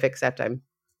wife, except I'm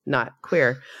not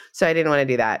queer. So I didn't want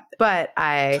to do that. But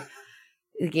so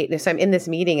I'm in this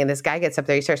meeting, and this guy gets up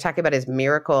there. He starts talking about his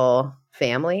miracle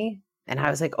family. And I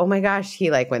was like, oh my gosh,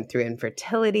 he like went through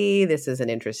infertility. This is an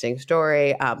interesting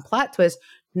story. Plot twist.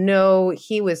 No,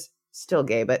 he was still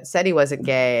gay, but said he wasn't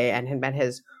gay and had met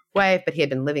his wife, but he had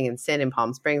been living in sin in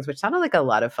Palm Springs, which sounded like a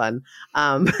lot of fun.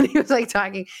 But he was like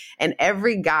talking, and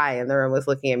every guy in the room was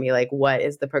looking at me like, what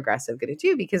is the progressive going to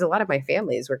do? Because a lot of my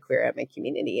families were queer at my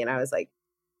community. And I was like,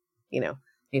 he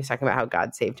was talking about how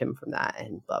God saved him from that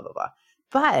and blah, blah, blah.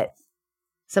 But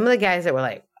some of the guys that were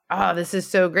like, oh, this is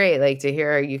so great. Like to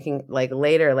hear you can like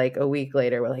later, like a week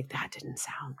later, we're like, that didn't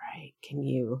sound right. Can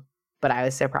you? But I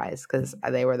was surprised because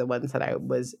they were the ones that I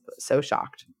was so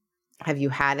shocked. Have you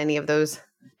had any of those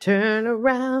turn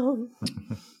around?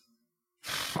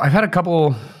 I've had a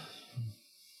couple,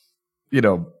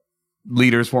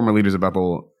 former leaders of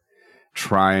Bethel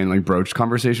try and like broach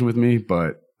conversation with me,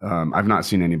 but I've not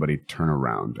seen anybody turn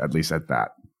around, at least at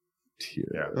that tier.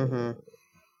 Yeah. Mm-hmm.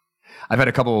 I've had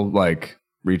a couple like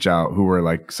reach out who were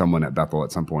like someone at Bethel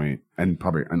at some point and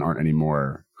probably aren't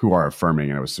anymore, who are affirming,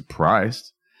 and I was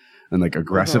surprised. And like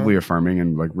aggressively affirming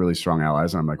and like really strong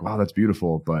allies. And I'm like, wow, that's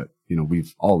beautiful. But,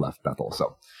 we've all left Bethel.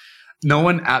 So no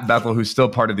one at Bethel who's still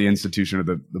part of the institution or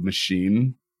the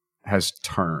machine has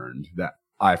turned that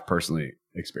I've personally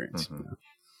experienced. Mm-hmm.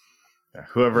 Yeah.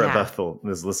 Whoever at Bethel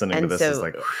is listening to this is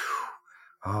like,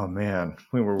 oh man,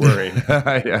 we were worried.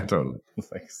 Yeah, totally.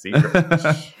 It's like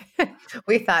secret.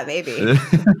 We thought maybe.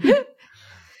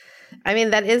 I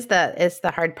mean, that is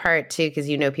the hard part too, because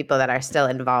people that are still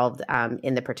involved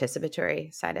in the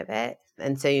participatory side of it.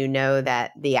 And so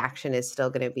that the action is still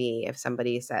going to be, if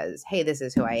somebody says, hey, this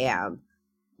is who I am,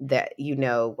 that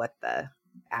what the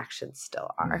actions still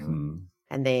are. Mm-hmm.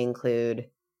 And they include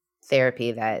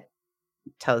therapy that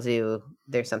tells you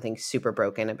there's something super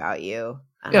broken about you.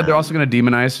 Yeah, they're also going to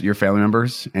demonize your family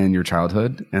members and your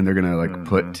childhood, and they're going to like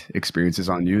put experiences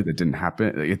on you that didn't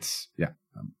happen. It's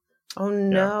Oh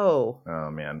no. Yeah.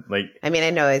 Oh man. Like, I mean, I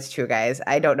know it's true, guys.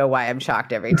 I don't know why I'm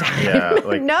shocked every time. Yeah,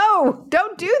 like, no,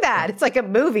 don't do that. It's like a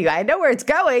movie. I know where it's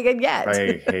going, and yet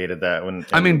I hated that when.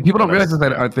 I mean, people don't realize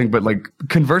that, I think, but like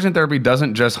conversion therapy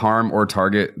doesn't just harm or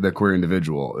target the queer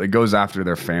individual. It goes after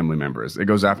their family members. It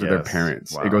goes after their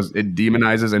parents. Wow. It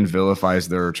demonizes and vilifies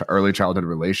their early childhood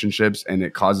relationships, and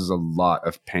it causes a lot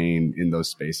of pain in those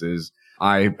spaces.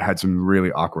 I had some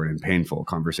really awkward and painful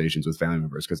conversations with family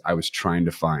members because I was trying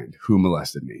to find who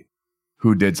molested me,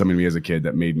 who did something to me as a kid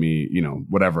that made me,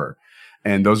 whatever.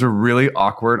 And those are really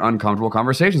awkward, uncomfortable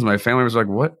conversations. My family was like,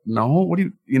 what? No, what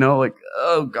do you, like,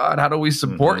 oh God, how do we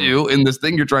support you in this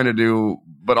thing you're trying to do,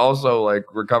 but also like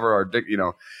recover our dick,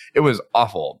 it was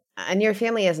awful. And your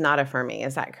family is not affirming.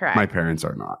 Is that correct? My parents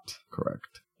are not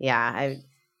correct. Yeah.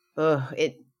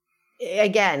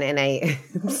 Again, and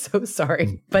I'm so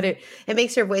sorry, but it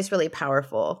makes your voice really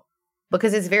powerful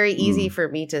because it's very easy for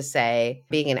me to say,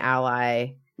 being an ally,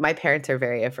 my parents are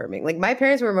very affirming. Like my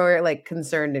parents were more like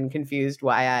concerned and confused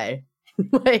why I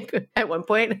like at one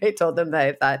point I told them that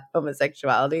I thought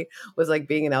homosexuality was like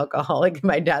being an alcoholic.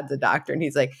 My dad's a doctor and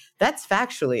he's like, that's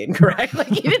factually incorrect. Like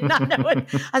he did not know it.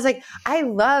 I was like, I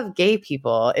love gay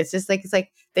people. It's just like,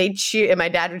 they cheer. And my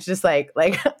dad was just like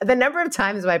the number of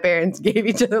times my parents gave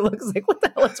each other looks like, what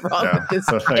the hell is wrong with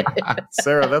this kid?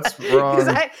 Sarah, that's wrong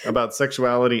about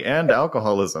sexuality and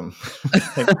alcoholism.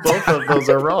 Like, both of those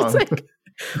are wrong. Like,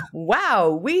 wow,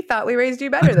 we thought we raised you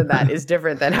better than that is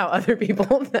different than how other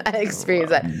people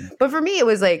experience that. But for me, it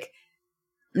was like,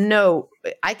 no,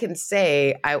 I can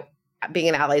say being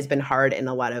an ally has been hard in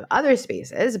a lot of other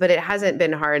spaces, but it hasn't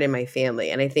been hard in my family.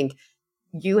 And I think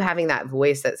you having that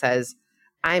voice that says,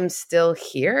 I'm still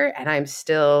here and I'm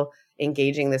still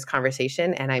engaging this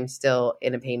conversation and I'm still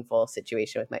in a painful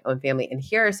situation with my own family. And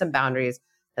here are some boundaries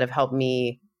that have helped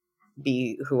me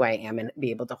be who I am and be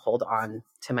able to hold on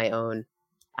to my own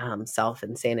self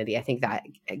and sanity. I think that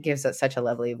it gives us such a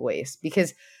lovely voice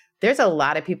because there's a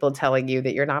lot of people telling you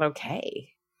that you're not okay.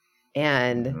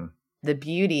 And the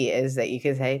beauty is that you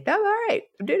can say, no, I'm all right.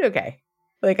 I'm doing okay.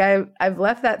 Like I've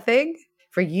left that thing.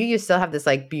 For you still have this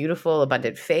like beautiful,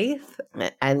 abundant faith.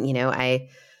 And,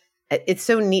 it's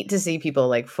so neat to see people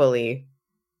like fully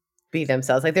be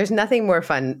themselves. Like there's nothing more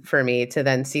fun for me to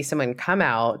then see someone come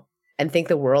out and think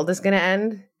the world is going to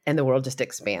end and the world just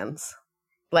expands.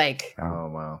 Like, oh,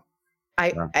 wow.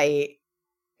 I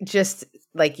just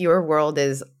like your world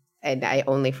is, and I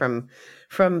only from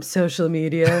social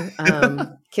media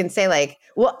can say like,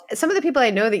 well, some of the people I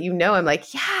know that I'm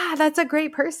like, yeah, that's a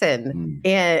great person.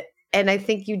 And I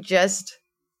think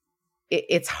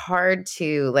it's hard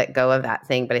to let go of that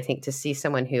thing. But I think to see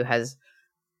someone who has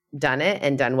done it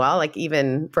and done well, like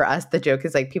even for us, the joke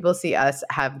is like people see us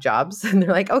have jobs and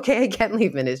they're like, okay, I can't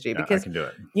leave ministry because, I can do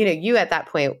it. You at that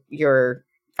point, your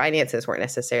finances weren't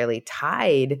necessarily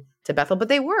tied to Bethel, but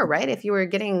they were, right? If you were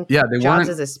getting jobs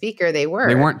as a speaker, they were.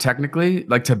 They weren't technically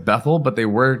like to Bethel, but they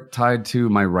were tied to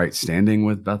my right standing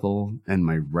with Bethel and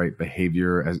my right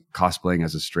behavior as cosplaying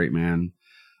as a straight man.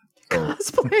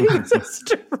 Cosplaying as a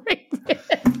straight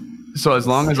man. So as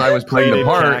long as I was playing the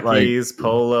part, khakis,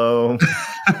 polo.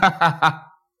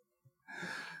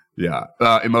 Yeah.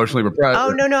 Emotionally repressed. Oh,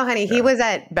 no, honey. Yeah. He was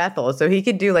at Bethel, so he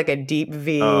could do like a deep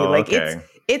V.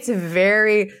 It's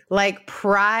very like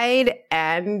Pride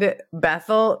and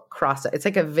Bethel cross. It's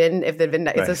like a Venn. If the Venn,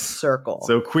 it's a circle.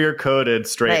 So queer coded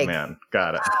straight man.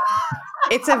 Got it.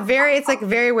 It's like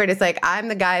very weird. It's like I'm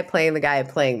the guy playing the guy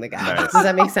playing the guy. Nice. Does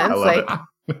that make sense? Like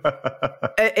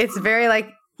it's very like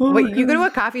you go to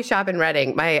a coffee shop in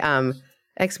Reading. My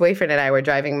ex-boyfriend and I were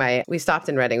driving we stopped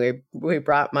in Reading. We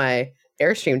brought my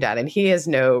Airstream down and he has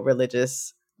no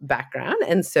religious background.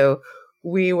 And so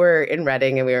we were in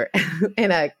Reading and we were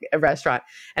in a restaurant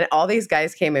and all these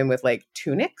guys came in with like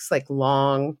tunics, like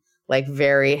long, like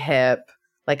very hip,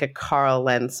 like a Carl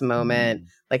Lentz moment.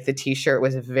 Like the t-shirt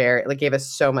was gave us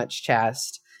so much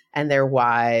chest and their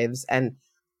wives. And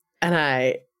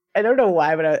I don't know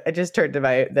why, but I just turned to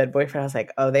my then boyfriend. I was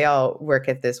like, oh, they all work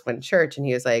at this one church. And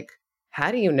he was like, how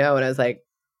do you know? And I was like,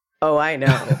 oh, I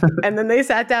know. And then they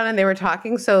sat down and they were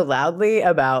talking so loudly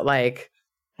about like,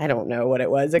 I don't know what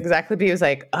it was exactly, but he was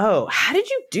like, oh, how did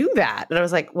you do that? And I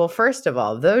was like, well, first of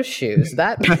all, those shoes,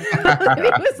 that he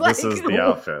was like, this is the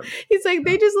outfit. He's like,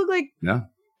 they just look like,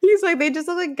 he's like, they just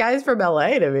look like guys from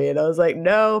LA to me. And I was like,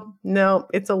 no,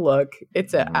 it's a look.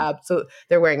 It's an absolute,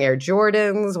 they're wearing Air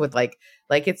Jordans with like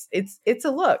it's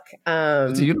a look.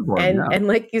 It's a uniform. And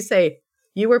like you say,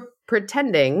 you were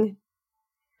pretending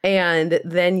And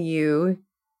then you're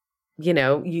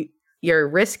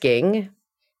risking.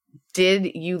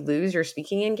 Did you lose your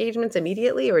speaking engagements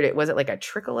immediately, or was it like a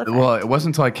trickle effect? Well, it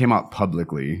wasn't until I came out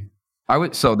publicly.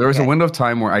 So there was a window of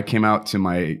time where I came out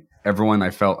to everyone I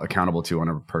felt accountable to on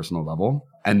a personal level,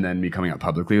 and then me coming out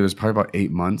publicly. It was probably about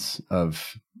 8 months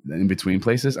of in between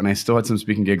places, and I still had some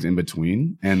speaking gigs in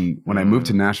between. And when I moved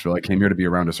to Nashville, I came here to be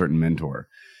around a certain mentor,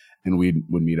 and we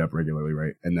would meet up regularly,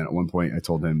 right? And then at one point, I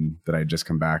told him that I had just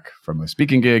come back from a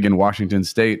speaking gig in Washington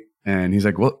State, and he's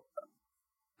like, "Well,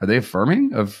 are they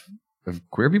affirming of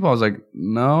queer people?" I was like,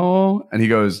 "No," and he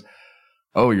goes,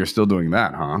 "Oh, you're still doing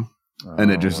that, huh?"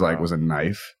 And it just was a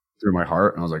knife through my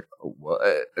heart. And I was like, oh, what?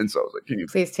 And so I was like, can you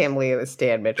please tell me it was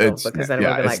Stan Mitchell? Because then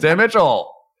yeah, it's Stan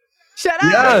Mitchell. Shut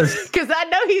up. Yes. Because I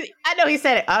know he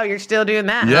said it. Oh, you're still doing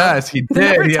that. Yes, huh? He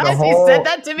did. He said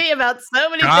that to me about so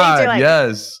many things. You're like,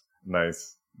 yes.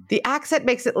 Nice. The accent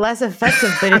makes it less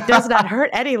offensive, but it does not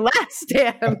hurt any less,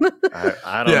 Dan.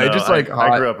 I don't know.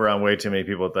 I grew up around way too many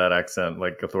people with that accent,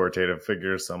 like authoritative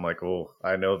figures. So I'm like, oh,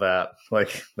 I know that.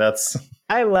 Like, that's...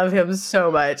 I love him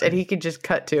so much, and he can just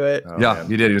cut to it. Oh, yeah,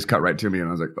 man. He did. He just cut right to me, and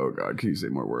I was like, oh, God, can you say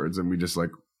more words? And we just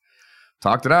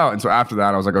talked it out. And so after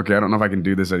that, I was like, okay, I don't know if I can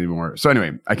do this anymore. So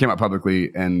anyway, I came out publicly,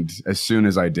 and as soon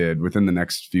as I did, within the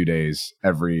next few days,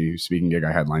 every speaking gig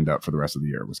I had lined up for the rest of the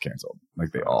year was canceled.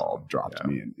 Like they all dropped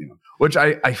me, and which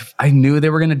I knew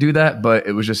they were going to do that, but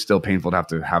it was just still painful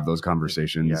to have those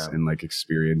conversations and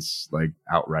experience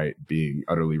outright being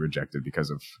utterly rejected because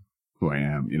of who I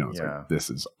am. It's like, this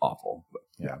is awful. But,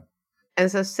 yeah. And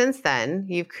so since then,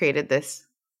 you've created this.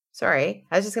 Sorry,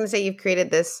 I was just going to say you've created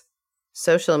this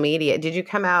social media. Did you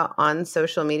come out on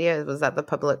social media? Was that the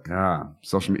public? Yeah,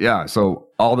 social media. Yeah. So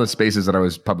all the spaces that I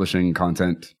was publishing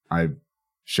content, I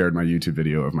shared my YouTube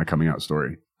video of my coming out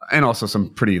story, and also some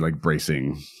pretty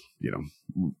bracing,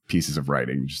 pieces of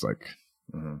writing, just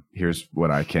here's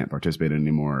what I can't participate in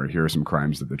anymore. Here are some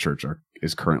crimes that the church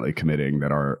is currently committing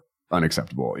that are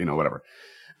unacceptable. Whatever.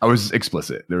 I was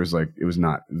explicit. There was it was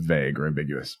not vague or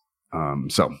ambiguous.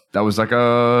 So that was like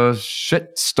a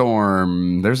shit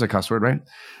storm. There's a cuss word, right?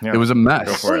 Yeah. It was a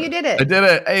mess. Oh, you did it. I did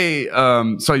it. Hey,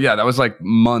 so yeah, that was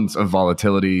months of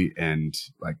volatility. And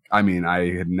I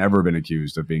had never been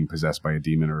accused of being possessed by a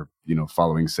demon or,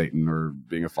 following Satan or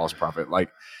being a false prophet,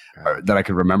 that I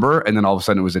could remember. And then all of a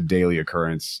sudden it was a daily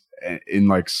occurrence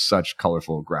in such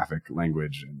colorful graphic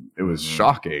language. And it was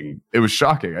shocking. It was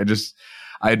shocking.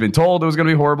 I had been told it was going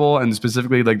to be horrible, and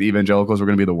specifically the evangelicals were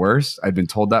going to be the worst. I'd been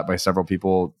told that by several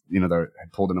people, that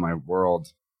had pulled into my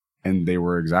world, and they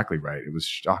were exactly right. It was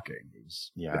shocking. It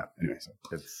was anyway, so.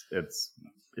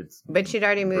 It's. But you'd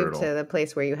already moved to the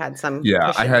place where you had some. Yeah,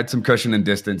 cushion. I had some cushion and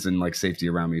distance and safety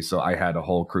around me, so I had a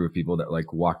whole crew of people that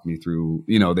walked me through.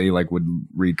 They would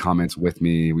read comments with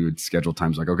me. We would schedule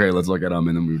times okay, let's look at them,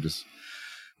 and then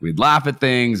we'd laugh at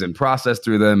things and process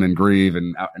through them and grieve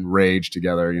and rage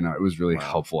together. It was really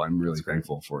helpful. I'm really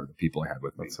thankful for the people I had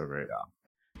with me. That's so great.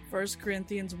 Yeah. 1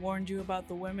 Corinthians warned you about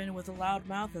the women with a loud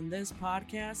mouth, and this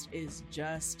podcast is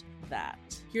just that.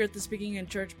 Here at the Speaking in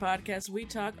Church podcast, we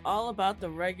talk all about the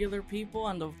regular people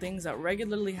and the things that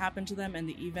regularly happen to them in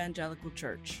the evangelical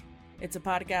church. It's a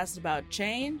podcast about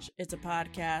change, it's a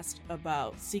podcast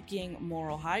about seeking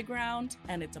moral high ground,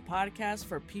 and it's a podcast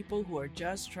for people who are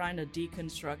just trying to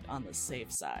deconstruct on the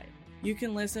safe side. You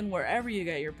can listen wherever you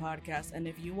get your podcast, and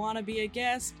if you want to be a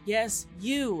guest, yes,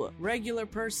 you, regular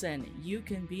person, you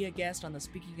can be a guest on the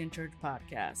Speaking in Church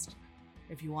podcast.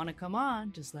 If you want to come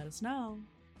on, just let us know.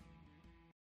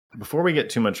 Before we get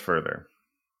too much further,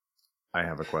 I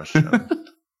have a question.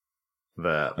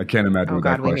 That I can't imagine what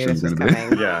that question is going to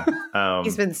be. Yeah.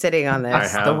 He's been sitting on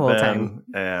this the whole time.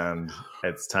 And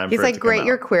it's time He's for it to great, come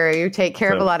you're out. queer. You take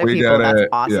care of a lot of people. That's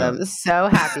awesome. Yeah. So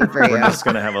happy for you. We're just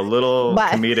going to have a little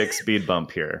comedic speed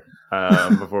bump here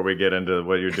before we get into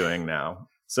what you're doing now.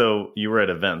 So you were at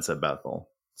events at Bethel.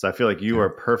 So I feel like you are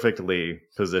perfectly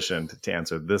positioned to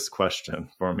answer this question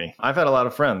for me. I've had a lot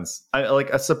of friends,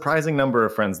 a surprising number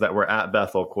of friends that were at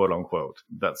Bethel, quote unquote,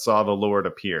 that saw the Lord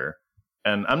appear.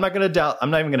 And I'm not even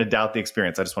going to doubt the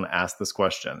experience. I just want to ask this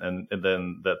question. And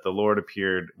then that the Lord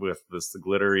appeared with this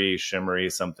glittery, shimmery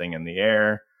something in the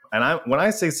air. And when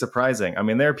I say surprising,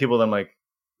 there are people that I'm like,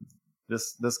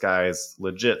 this guy is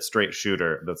legit straight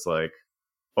shooter. That's like,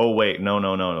 oh, wait,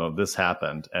 no, this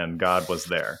happened. And God was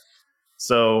there.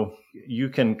 So you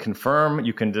can confirm,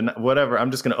 you can deny, whatever. I'm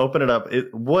just going to open it up.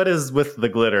 What is with the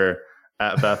glitter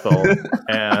at Bethel?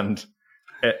 And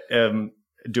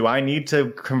do I need to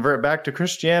convert back to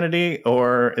Christianity,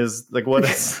 or is what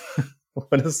is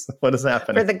What is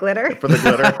happening? For the glitter? For the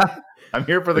glitter. I'm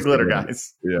here for the glitter,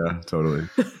 guys. Yeah, totally.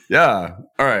 Yeah.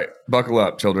 All right. Buckle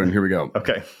up, children. Here we go.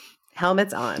 Okay.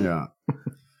 Helmets on. Yeah.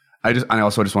 I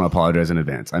also just want to apologize in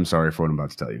advance. I'm sorry for what I'm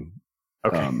about to tell you.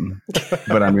 Okay.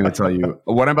 But I'm going to tell you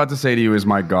what I'm about to say to you is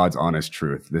my God's honest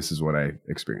truth. This is what I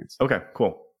experienced. Okay,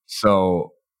 cool.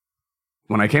 So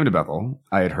when I came to Bethel,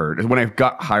 I had heard, when I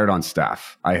got hired on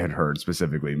staff, I had heard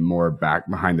specifically more back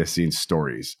behind the scenes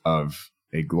stories of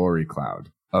a glory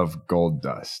cloud, of gold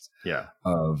dust,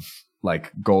 of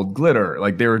like gold glitter.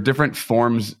 Like there were different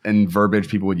forms and verbiage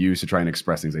people would use to try and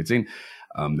express things they'd seen.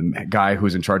 The guy who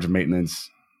was in charge of maintenance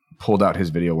pulled out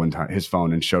his video one time, his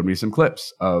phone, and showed me some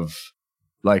clips of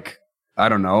like, I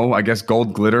don't know, I guess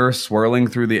gold glitter swirling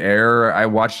through the air. I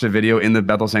watched a video in the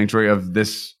Bethel Sanctuary of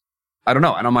this. I don't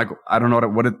know. And I'm like, I don't know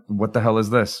what the hell is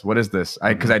this? What is this?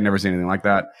 Because I'd never seen anything like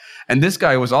that. And this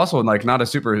guy was also like not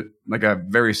a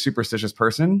very superstitious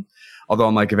person. Although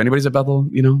I'm like, if anybody's at Bethel,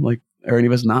 like, are any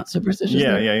of us not superstitious?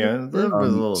 Yeah.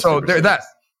 So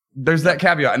there's that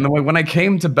caveat. And when I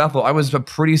came to Bethel, I was a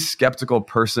pretty skeptical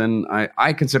person.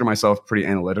 I consider myself pretty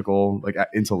analytical, like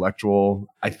intellectual.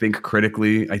 I think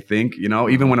critically.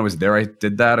 Even when I was there, I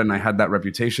did that, and I had that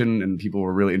reputation, and people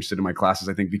were really interested in my classes.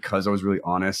 I think because I was really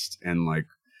honest and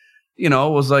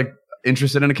was like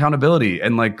interested in accountability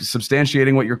and like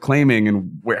substantiating what you're claiming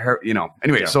and where,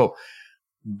 Anyway, so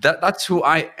that's who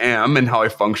I am and how I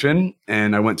function.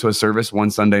 And I went to a service one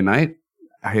Sunday night.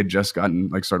 I had just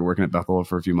started working at Bethel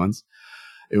for a few months.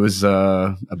 It was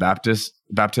a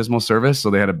baptismal service.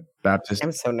 So they had a Baptist.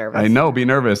 I'm so nervous. I know, be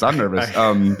nervous. I'm nervous.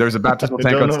 There's a baptismal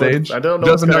tank on stage. I don't know.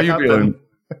 Doesn't know you feeling.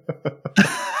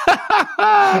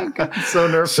 I'm so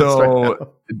nervous right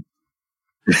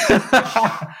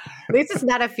now. At least it's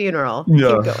not a funeral.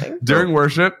 Yeah. Keep going. During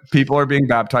worship, people are being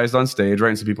baptized on stage, right?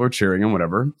 And so people are cheering and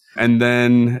whatever. And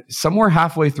then somewhere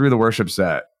halfway through the worship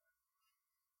set,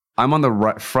 I'm on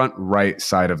the front right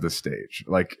side of the stage,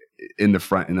 like in the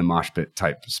front, in the mosh pit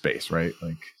type space, right?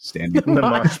 Like standing in the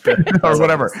mosh pit or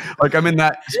whatever. Like I'm in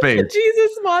that space.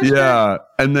 Jesus mosh pit. Yeah.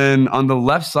 And then on the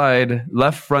left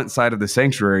front side of the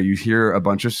sanctuary, you hear a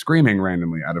bunch of screaming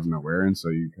randomly out of nowhere. And so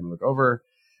you kind of look over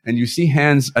and you see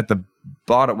hands at the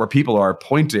bottom where people are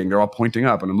pointing. They're all pointing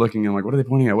up, and I'm looking and I'm like, what are they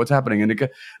pointing at? What's happening? And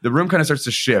the room kind of starts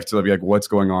to shift. So they'll be like, what's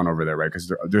going on over there, right?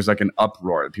 Because there's like an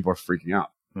uproar. People are freaking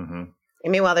out. Mm-hmm.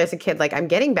 And meanwhile, there's a kid like, I'm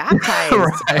getting baptized.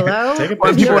 Right. Hello? Take a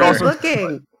picture.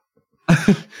 Looking.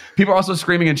 People are also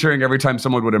screaming and cheering every time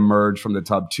someone would emerge from the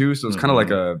tub too. So it's kind of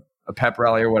like a pep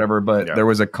rally or whatever, but there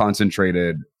was a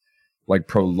concentrated, like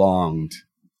prolonged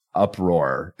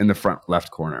uproar in the front left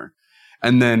corner.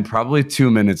 And then probably 2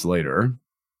 minutes later,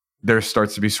 there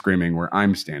starts to be screaming where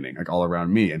I'm standing, like all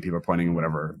around me, and people are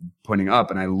pointing up.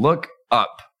 And I look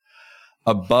up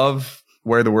above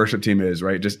where the worship team is,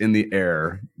 right? Just in the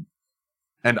air.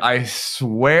 And I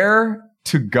swear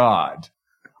to God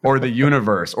or the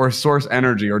universe or source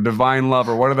energy or divine love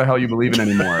or whatever the hell you believe in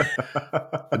anymore,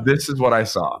 this is what I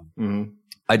saw. Mm-hmm.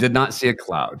 I did not see a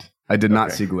cloud. I did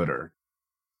not see glitter.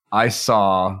 I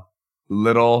saw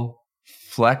little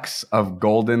flecks of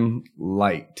golden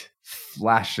light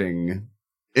flashing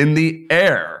in the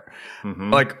air,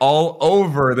 like all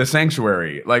over the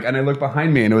sanctuary. Like, and I looked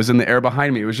behind me and it was in the air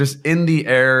behind me. It was just in the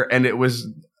air, and it was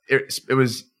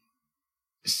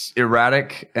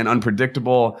erratic and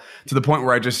unpredictable to the point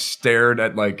where I just stared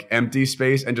at like empty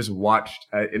space and just watched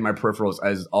in my peripherals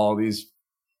as all these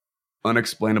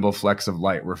unexplainable flecks of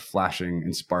light were flashing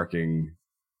and sparking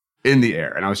in the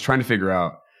air. And I was trying to figure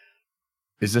out,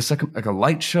 is this like a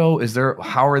light show?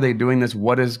 How are they doing this?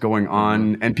 What is going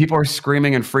on? And people are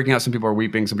screaming and freaking out. Some people are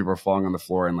weeping. Some people are falling on the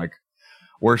floor and like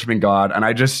worshiping God. And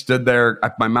I just stood there.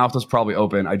 My mouth was probably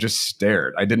open. I just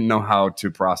stared. I didn't know how to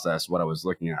process what I was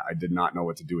looking at. I did not know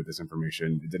what to do with this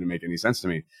information. It didn't make any sense to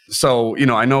me. So,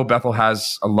 I know Bethel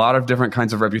has a lot of different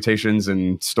kinds of reputations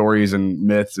and stories and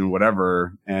myths and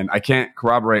whatever. And I can't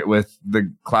corroborate with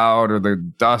the cloud or the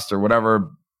dust or whatever,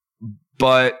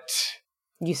 but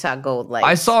you saw gold light.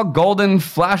 I saw golden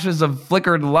flashes of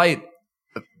flickered light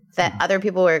that other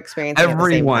people were experiencing.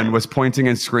 Everyone was pointing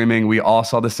and screaming. We all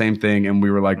saw the same thing, and we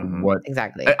were like, what?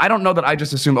 Exactly. I don't know that I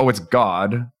just assumed, it's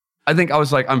God. I think I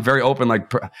was like, I'm very open,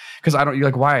 like, because you're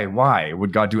like, why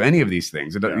would God do any of these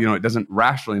things? It, it doesn't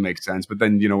rationally make sense. But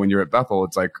then, when you're at Bethel,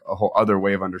 it's like a whole other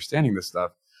way of understanding this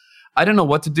stuff. I didn't know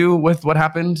what to do with what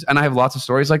happened. And I have lots of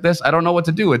stories like this. I don't know what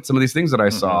to do with some of these things that I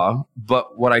saw.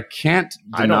 But what I can't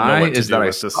deny is that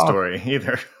I saw this story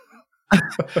either.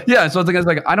 Yeah, so the thing is,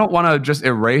 like, I don't want to just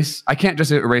erase. I can't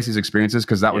just erase these experiences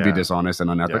because that would be dishonest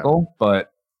and unethical.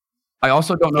 But I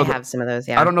also don't know. I have some of those.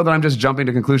 Yeah. I don't know that I'm just jumping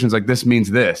to conclusions like this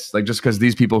means this. Like just because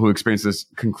these people who experience this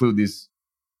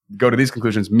go to these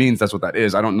conclusions means that's what that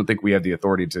is. I don't think we have the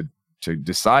authority to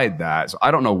decide that. So I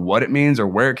don't know what it means or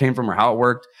where it came from or how it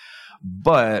worked.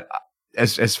 But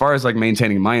as far as like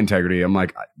maintaining my integrity, I'm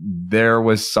like, there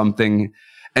was something,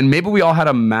 and maybe we all had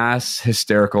a mass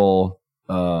hysterical,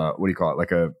 what do you call it? Like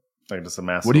just a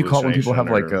mass. What do you call it when people have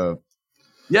like a,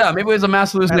 yeah, maybe it was a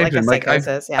mass hallucination. Like a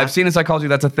psychosis, I've seen in psychology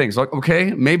that's a thing. So like,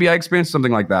 okay, maybe I experienced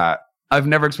something like that. I've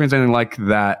never experienced anything like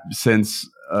that since,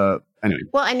 anyway.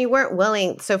 Well, and you weren't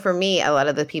willing. So for me, a lot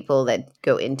of the people that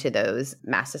go into those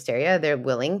mass hysteria, they're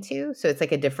willing to. So it's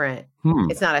like a different,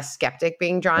 it's not a skeptic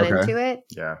being drawn into it.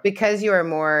 Yeah. Because you are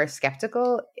more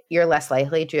skeptical, you're less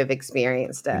likely to have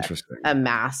experienced a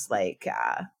mass like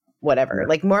whatever.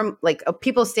 Like more like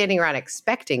people standing around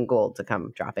expecting gold to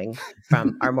come dropping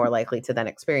from are more likely to then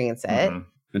experience it.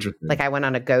 Interesting. Like I went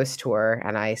on a ghost tour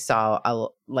and I saw a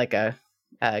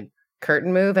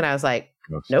curtain move and I was like,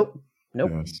 nope.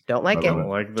 Yes. Don't like it. Don't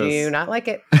like this. Do not like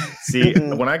it. See,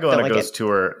 when I go on a ghost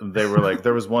tour, they were like,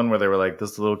 there was one where they were like,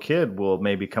 this little kid will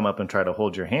maybe come up and try to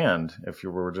hold your hand if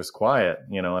you were just quiet,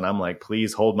 and I'm like,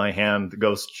 please hold my hand,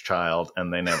 ghost child,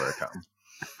 and they never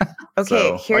come. Okay,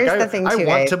 so, here's the thing too, I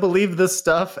want to believe this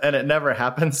stuff, and it never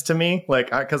happens to me. Like,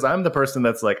 because I'm the person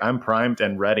that's like, I'm primed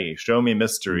and ready. Show me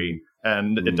mystery,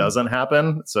 and it doesn't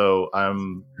happen. So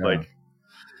I'm like,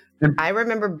 I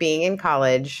remember being in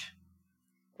college.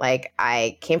 Like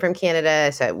I came from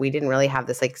Canada, so we didn't really have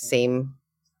this like same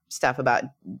stuff about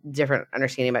different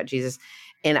understanding about Jesus.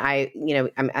 And I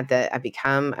moved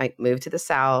to the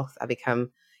South. I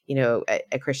become,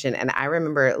 a Christian. And I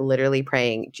remember literally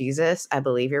praying, Jesus, I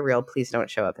believe you're real. Please don't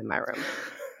show up in my room.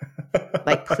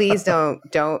 Like, please don't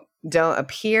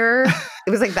appear.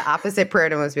 It was like the opposite prayer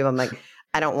to most people. I'm like,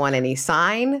 I don't want any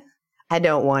sign. I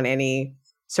don't want any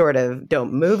sort of,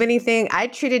 don't move anything. I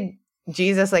treated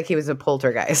Jesus like he was a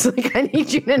poltergeist. Like, I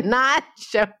need you to not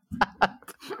show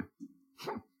up.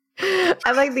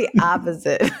 I'm like the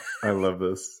opposite. I love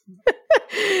this.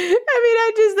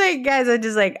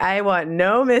 I want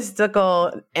no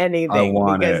mystical anything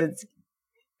because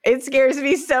it scares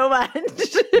me so much.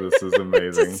 This is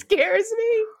amazing. It scares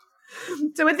me.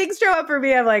 So when things show up for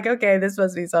me, I'm like, okay, this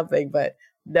must be something, but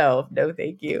no,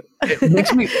 thank you.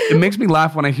 It makes me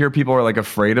laugh when I hear people are like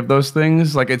afraid of those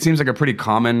things. Like it seems like a pretty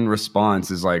common response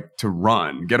is like to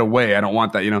run, get away. I don't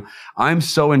want that. I'm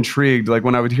so intrigued. Like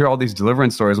when I would hear all these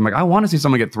deliverance stories, I'm like, I want to see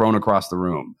someone get thrown across the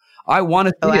room. I want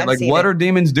to see it. Like, what are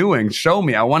demons doing? Show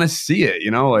me. I want to see it.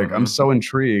 Like I'm so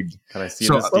intrigued. Can I see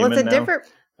this demon it's a now? different.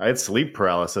 I had sleep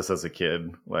paralysis as a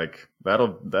kid. Like I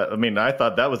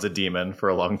thought that was a demon for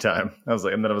a long time. I was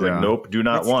like, nope, do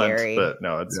not want. Scary. But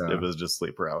no, it was just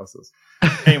sleep paralysis.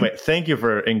 Anyway, thank you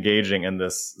for engaging in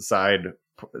this side.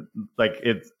 Like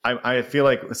I feel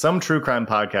like some true crime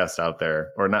podcast out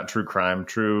there, or not true crime,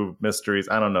 true mysteries,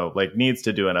 I don't know, like needs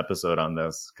to do an episode on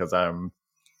this because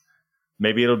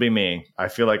maybe it'll be me. I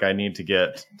feel like I need to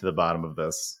get to the bottom of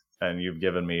this, and you've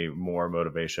given me more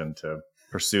motivation to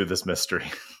pursue this mystery.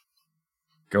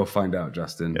 Go find out,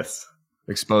 Justin. Yes.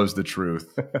 Expose the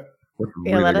truth.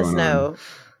 Let us know.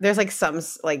 There's like some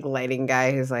like lighting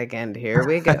guy who's like, and here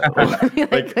we go.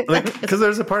 Because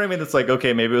there's a part of me that's like,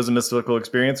 okay, maybe it was a mystical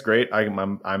experience. Great.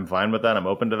 I'm fine with that. I'm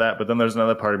open to that. But then there's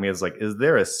another part of me that's like, is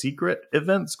there a secret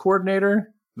events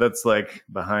coordinator that's like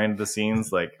behind the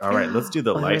scenes? Like, all right, let's do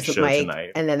the light show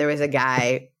tonight. And then there was a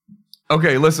guy.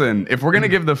 Okay, listen, if we're going to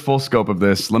give the full scope of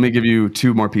this, let me give you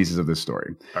two more pieces of this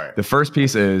story. All right. The first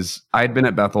piece is I had been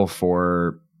at Bethel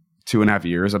for 2.5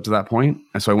 years up to that point.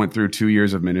 And so I went through 2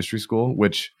 years of ministry school,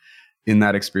 which in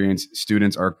that experience,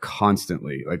 students are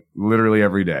constantly, like literally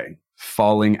every day,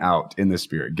 falling out in the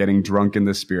spirit, getting drunk in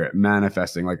the spirit,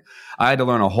 manifesting. Like I had to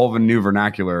learn a whole new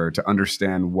vernacular to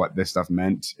understand what this stuff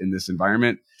meant in this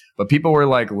environment. But people were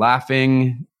like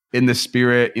laughing in the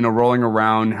spirit, rolling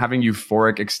around, having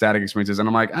euphoric, ecstatic experiences. And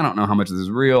I'm like, I don't know how much of this is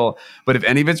real, but if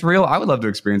any of it's real, I would love to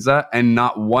experience that. And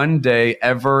not one day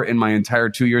ever in my entire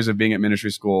 2 years of being at ministry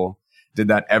school did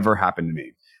that ever happen to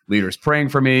me. Leaders praying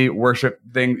for me, worship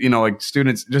thing, like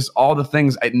students, just all the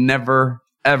things I never,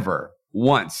 ever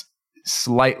once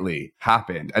slightly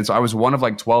happened. And so I was one of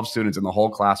like 12 students in the whole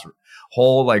classroom,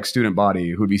 whole like student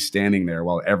body who'd be standing there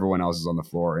while everyone else is on the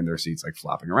floor in their seats, like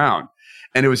flopping around.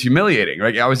 And it was humiliating.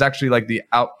 Like I was actually like the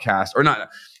outcast, or not.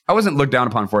 I wasn't looked down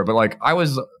upon for it, but like I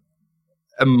was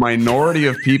a minority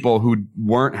of people who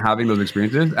weren't having those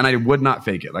experiences, and I would not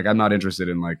fake it. Like I'm not interested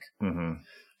in like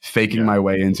faking my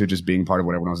way into just being part of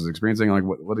what everyone else is experiencing. Like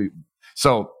what do you?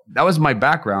 So that was my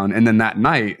background. And then that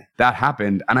night that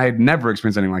happened, and I had never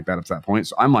experienced anything like that up to that point.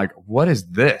 So I'm like, what is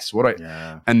this?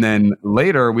 And then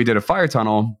later we did a fire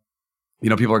tunnel. You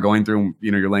know, people are going through,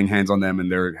 you know, you're laying hands on them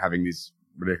and they're having these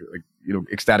ridiculous, like, you know,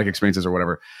 ecstatic experiences or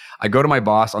whatever. I go to my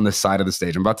boss on the side of the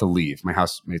stage. I'm about to leave. My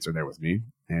housemates are there with me,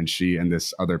 and she and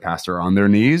this other pastor are on their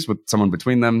knees with someone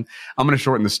between them. I'm going to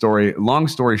shorten the story. Long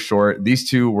story short, these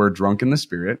two were drunk in the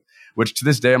spirit, which to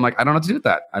this day, I'm like, I don't know what to do with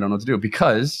that. I don't know what to do,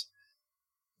 because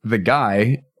the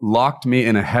guy locked me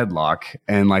in a headlock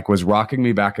and like was rocking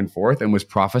me back and forth and was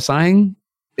prophesying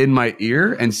in my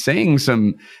ear and saying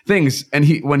some things. And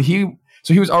he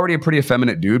was already a pretty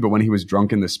effeminate dude, but when he was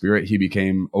drunk in the spirit,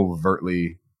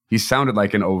 he sounded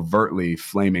like an overtly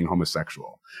flaming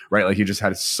homosexual, right? Like he just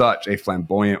had such a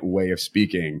flamboyant way of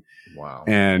speaking. Wow.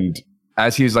 And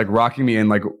as he's like rocking me and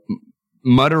like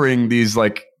muttering these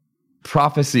like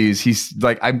prophecies, he's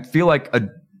like, I feel like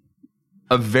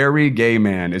a very gay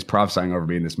man is prophesying over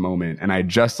me in this moment. And I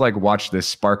just like watched this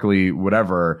sparkly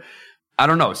whatever. I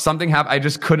don't know. Something happened. I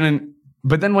just couldn't.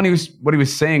 But then what he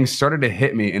was saying started to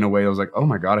hit me in a way that was like, oh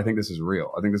my God, I think this is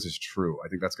real. I think this is true. I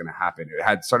think that's going to happen. It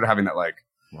had started having that like,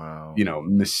 wow, you know,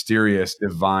 mysterious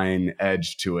divine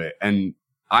edge to it. And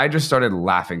I just started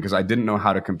laughing because I didn't know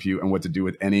how to compute and what to do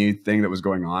with anything that was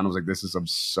going on. I was like, this is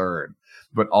absurd.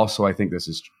 But also I think this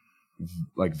is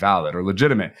like valid or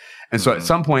legitimate. And so at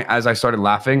some point, as I started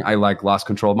laughing, I like lost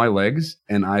control of my legs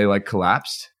and I like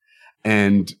collapsed.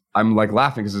 And I'm like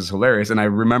laughing because this is hilarious. And I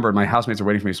remembered my housemates are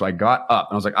waiting for me. So I got up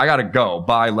and I was like, I got to go.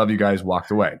 Bye. Love you guys.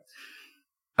 Walked away.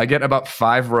 I get about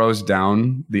 5 rows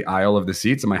down the aisle of the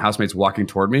seats and my housemate's walking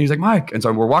toward me. He's like, Mike. And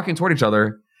so we're walking toward each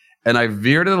other and I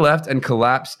veer to the left and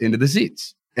collapse into the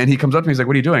seats. And he comes up to me. He's like,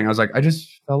 what are you doing? I was like, I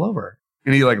just fell over.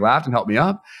 And he like laughed and helped me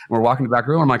up. And we're walking to the back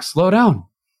room. I'm like, slow down.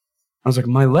 I was like,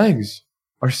 my legs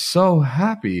are so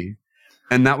happy.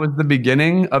 And that was the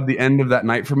beginning of the end of that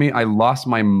night for me. I lost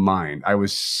my mind. I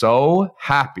was so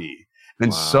happy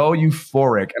and so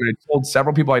euphoric. And I told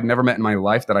several people I'd never met in my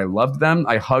life that I loved them.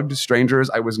 I hugged strangers.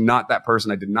 I was not that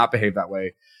person. I did not behave that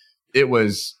way. It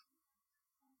was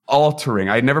altering.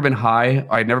 I'd never been high.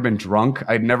 I'd never been drunk.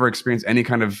 I'd never experienced any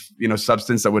kind of, you know,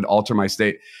 substance that would alter my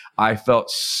state. I felt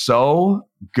so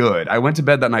good. I went to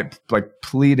bed that night, like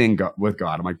pleading with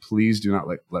God. I'm like, please do not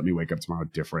let me wake up tomorrow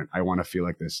different. I want to feel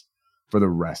like this for the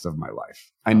rest of my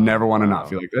life. I never want to not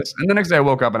feel like this. And the next day I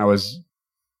woke up and I was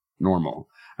normal.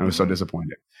 I was so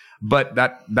disappointed. But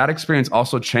that experience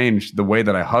also changed the way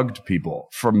that I hugged people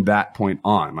from that point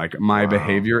on. Like my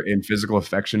behavior in physical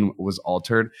affection was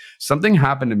altered. Something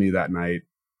happened to me that night.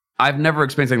 I've never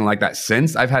experienced anything like that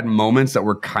since. I've had moments that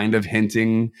were kind of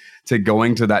hinting to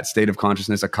going to that state of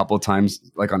consciousness a couple of times,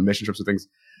 like on mission trips and things,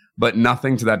 but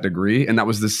nothing to that degree. And that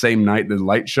was the same night the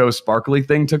light show sparkly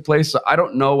thing took place. So I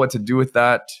don't know what to do with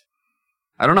that.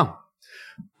 I don't know.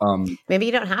 Maybe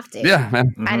you don't have to. Yeah,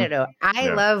 man. I don't know.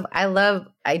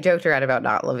 I joked around about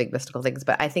not loving mystical things,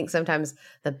 but I think sometimes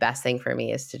the best thing for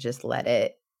me is to just let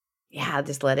it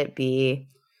be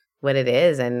what it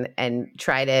is and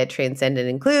try to transcend and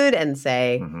include and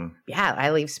say,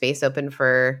 I leave space open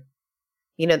for,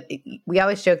 you know, we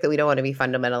always joke that we don't want to be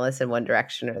fundamentalists in one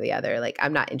direction or the other. Like,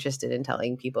 I'm not interested in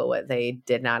telling people what they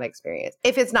did not experience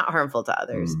if it's not harmful to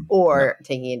others or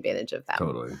taking advantage of them.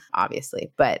 Totally.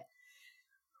 Obviously. But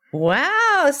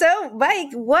wow. So,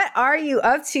 Mike, what are you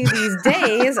up to these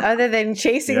days other than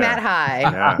chasing that high?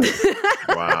 Yeah.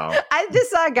 Wow. I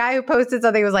just saw a guy who posted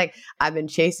something. It was like, I've been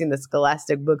chasing the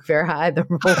Scholastic Book Fair high the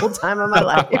whole time of my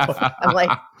life. I'm like,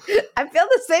 I feel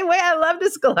the same way. I love the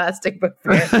Scholastic Book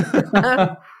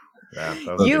Fair.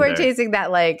 You were chasing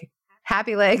that like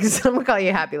happy legs. I'm going to call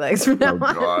you happy legs from now on.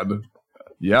 God.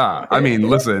 Yeah. I mean,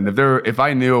 listen, if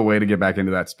I knew a way to get back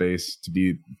into that space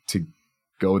to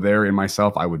go there in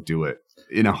myself, I would do it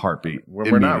in a heartbeat. When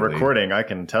we're not recording, I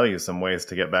can tell you some ways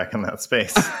to get back in that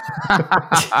space.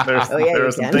 There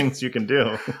are some things you can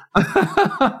do.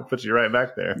 Put you right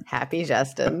back there. Happy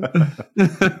Justin.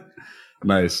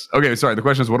 Nice. Okay, sorry. The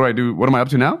question is, what do I do? What am I up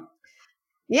to now?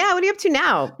 Yeah, what are you up to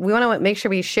now? We want to make sure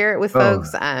we share it with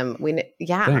folks.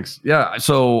 Thanks. Yeah.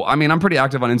 So, I mean, I'm pretty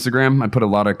active on Instagram. I put a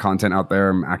lot of content out there.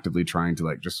 I'm actively trying to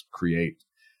like just create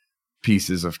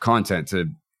pieces of content to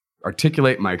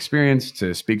articulate my experience,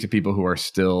 to speak to people who are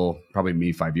still probably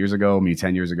me 5 years ago, me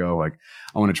 10 years ago. Like,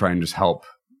 I want to try and just help,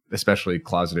 especially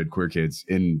closeted queer kids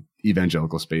in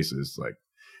evangelical spaces, like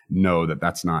know that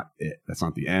that's not it. That's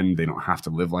not the end. They don't have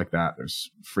to live like that. There's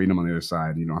freedom on the other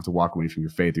side. You don't have to walk away from your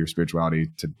faith or your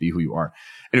spirituality to be who you are.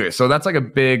 Anyway, so that's like a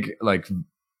big like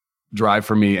drive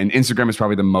for me. And Instagram is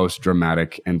probably the most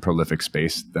dramatic and prolific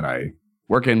space that I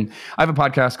working. I have a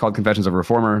podcast called Confessions of a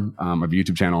Reformer. I have a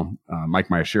YouTube channel, Mike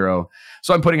Maeshiro.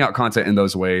 So I'm putting out content in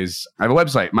those ways. I have a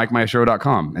website,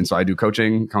 MikeMaeshiro.com. And so I do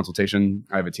coaching, consultation.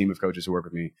 I have a team of coaches who work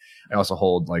with me. I also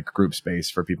hold like group space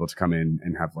for people to come in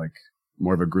and have like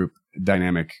more of a group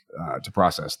dynamic to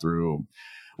process through,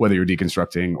 whether you're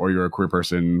deconstructing or you're a queer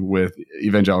person with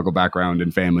evangelical background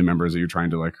and family members that you're trying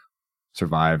to like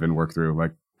survive and work through.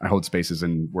 Like I hold spaces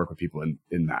and work with people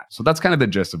in that. So that's kind of the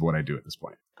gist of what I do at this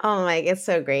point. Oh, Mike, it's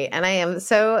so great. And I am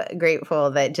so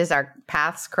grateful that just our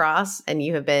paths cross and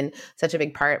you have been such a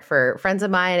big part for friends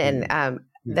of mine and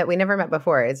that we never met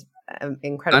before. It's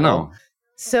incredible. I know.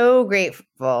 So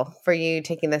grateful for you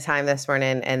taking the time this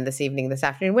morning and this evening, this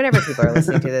afternoon, whenever people are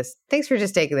listening to this. Thanks for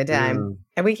just taking the time. Yeah.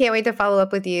 And we can't wait to follow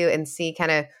up with you and see kind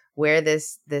of where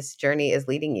this journey is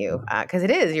leading you. Because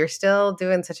you're still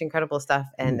doing such incredible stuff.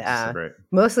 And So great.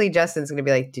 mostly Justin's going to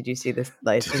be like, did you see this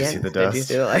lights Did you again? see the Did you dust?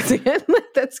 see the lights again?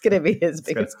 That's going to be his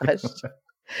biggest question.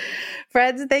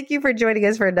 Friends, thank you for joining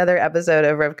us for another episode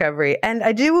of Recovery. And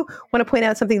I do want to point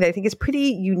out something that I think is pretty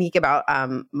unique about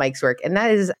Mike's work, and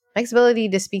that is Mike's ability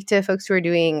to speak to folks who are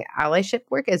doing allyship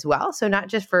work as well. So not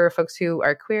just for folks who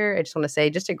are queer. I just want to say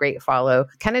just a great follow,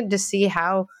 kind of to see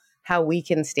how we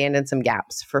can stand in some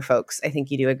gaps for folks. I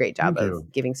think you do a great job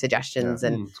of giving suggestions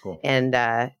It's cool.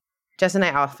 and Justin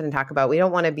and I often talk about, we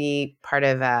don't want to be part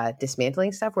of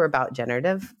dismantling stuff. We're about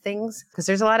generative things because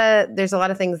there's a lot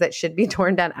of things that should be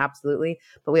torn down. Absolutely.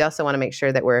 But we also want to make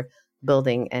sure that we're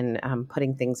building and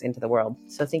putting things into the world.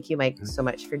 So thank you, Mike, so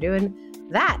much for doing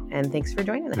that. And thanks for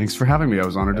joining us. Thanks for having me. I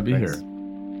was honored to be Thanks. here.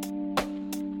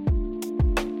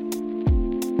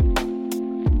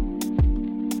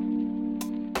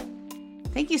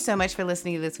 Thank you so much for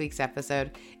listening to this week's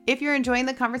episode. If you're enjoying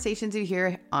the conversations you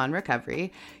hear on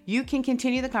Recovery, you can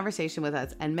continue the conversation with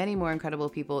us and many more incredible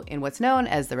people in what's known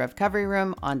as the Recovery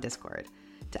Room on Discord.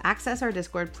 To access our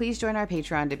Discord, please join our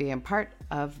Patreon to be a part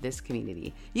of this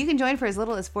community. You can join for as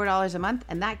little as $4 a month,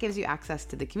 and that gives you access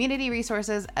to the community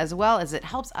resources as well as it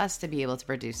helps us to be able to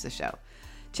produce the show.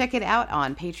 Check it out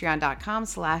on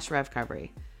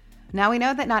patreon.com/revcovery. Now, we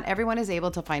know that not everyone is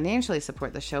able to financially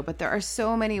support the show, but there are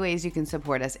so many ways you can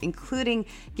support us, including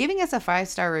giving us a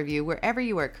 5-star review wherever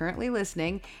you are currently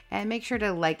listening, and make sure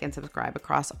to like and subscribe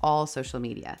across all social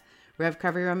media.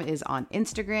 Recovery Room is on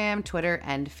Instagram, Twitter,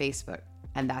 and Facebook,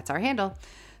 and that's our handle.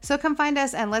 So come find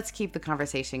us and let's keep the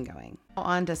conversation going.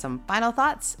 On to some final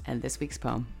thoughts and this week's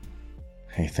poem.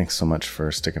 Hey, thanks so much for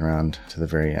sticking around to the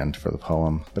very end for the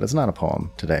poem. But it's not a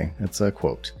poem today. It's a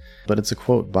quote. But it's a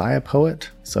quote by a poet.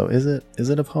 So is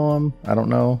it a poem? I don't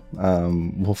know.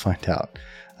 We'll find out.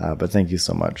 But thank you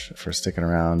so much for sticking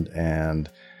around. And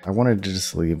I wanted to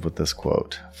just leave with this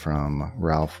quote from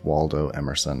Ralph Waldo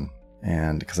Emerson.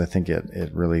 And because I think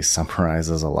it really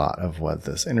summarizes a lot of what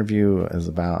this interview is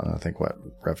about. And I think what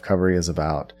Recovery is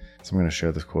about. So I'm going to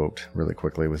share this quote really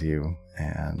quickly with you.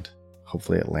 And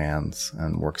hopefully it lands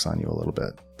and works on you a little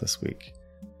bit this week.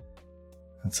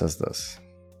 It says this: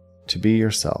 to be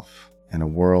yourself in a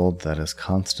world that is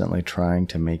constantly trying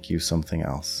to make you something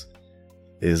else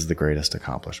is the greatest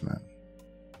accomplishment.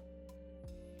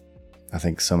 I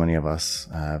think so many of us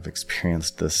have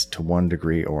experienced this to one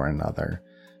degree or another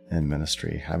in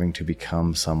ministry, having to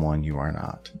become someone you are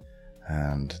not.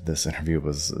 And this interview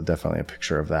was definitely a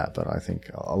picture of that, but I think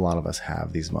a lot of us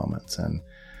have these moments. And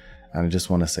I just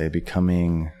want to say,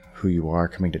 becoming who you are,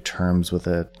 coming to terms with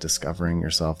it, discovering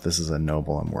yourself, this is a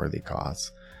noble and worthy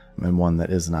cause, and one that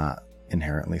is not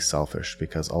inherently selfish,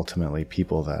 because ultimately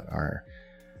people that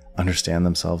understand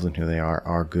themselves and who they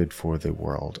are good for the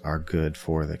world, are good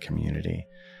for the community.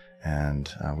 And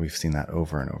we've seen that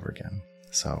over and over again.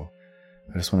 So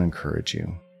I just want to encourage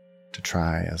you to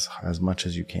try as much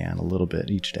as you can, a little bit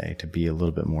each day, to be a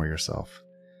little bit more yourself,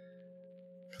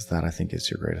 because that, I think,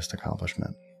 is your greatest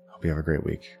accomplishment. Hope you have a great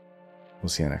week. We'll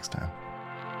see you next time.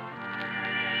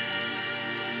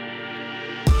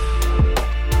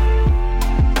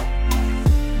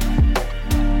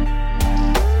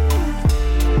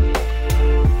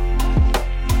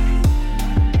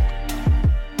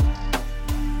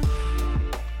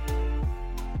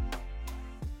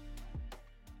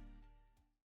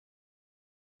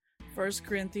 First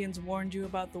Corinthians warned you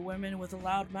about the women with a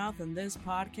loud mouth, and this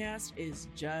podcast is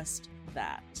just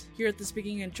that. Here at the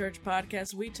Speaking in Church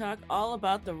podcast, we talk all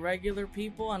about the regular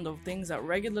people and the things that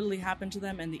regularly happen to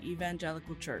them in the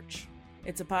evangelical church.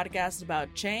 It's a podcast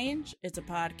about change, it's a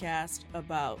podcast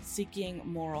about seeking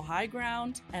moral high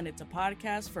ground, and it's a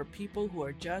podcast for people who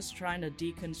are just trying to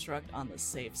deconstruct on the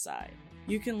safe side.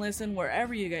 You can listen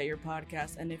wherever you get your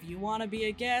podcast, and if you want to be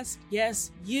a guest, yes,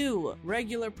 you,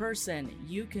 regular person,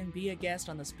 you can be a guest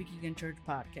on the Speaking in Church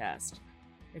podcast.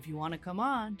 If you want to come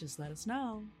on, just let us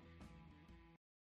know.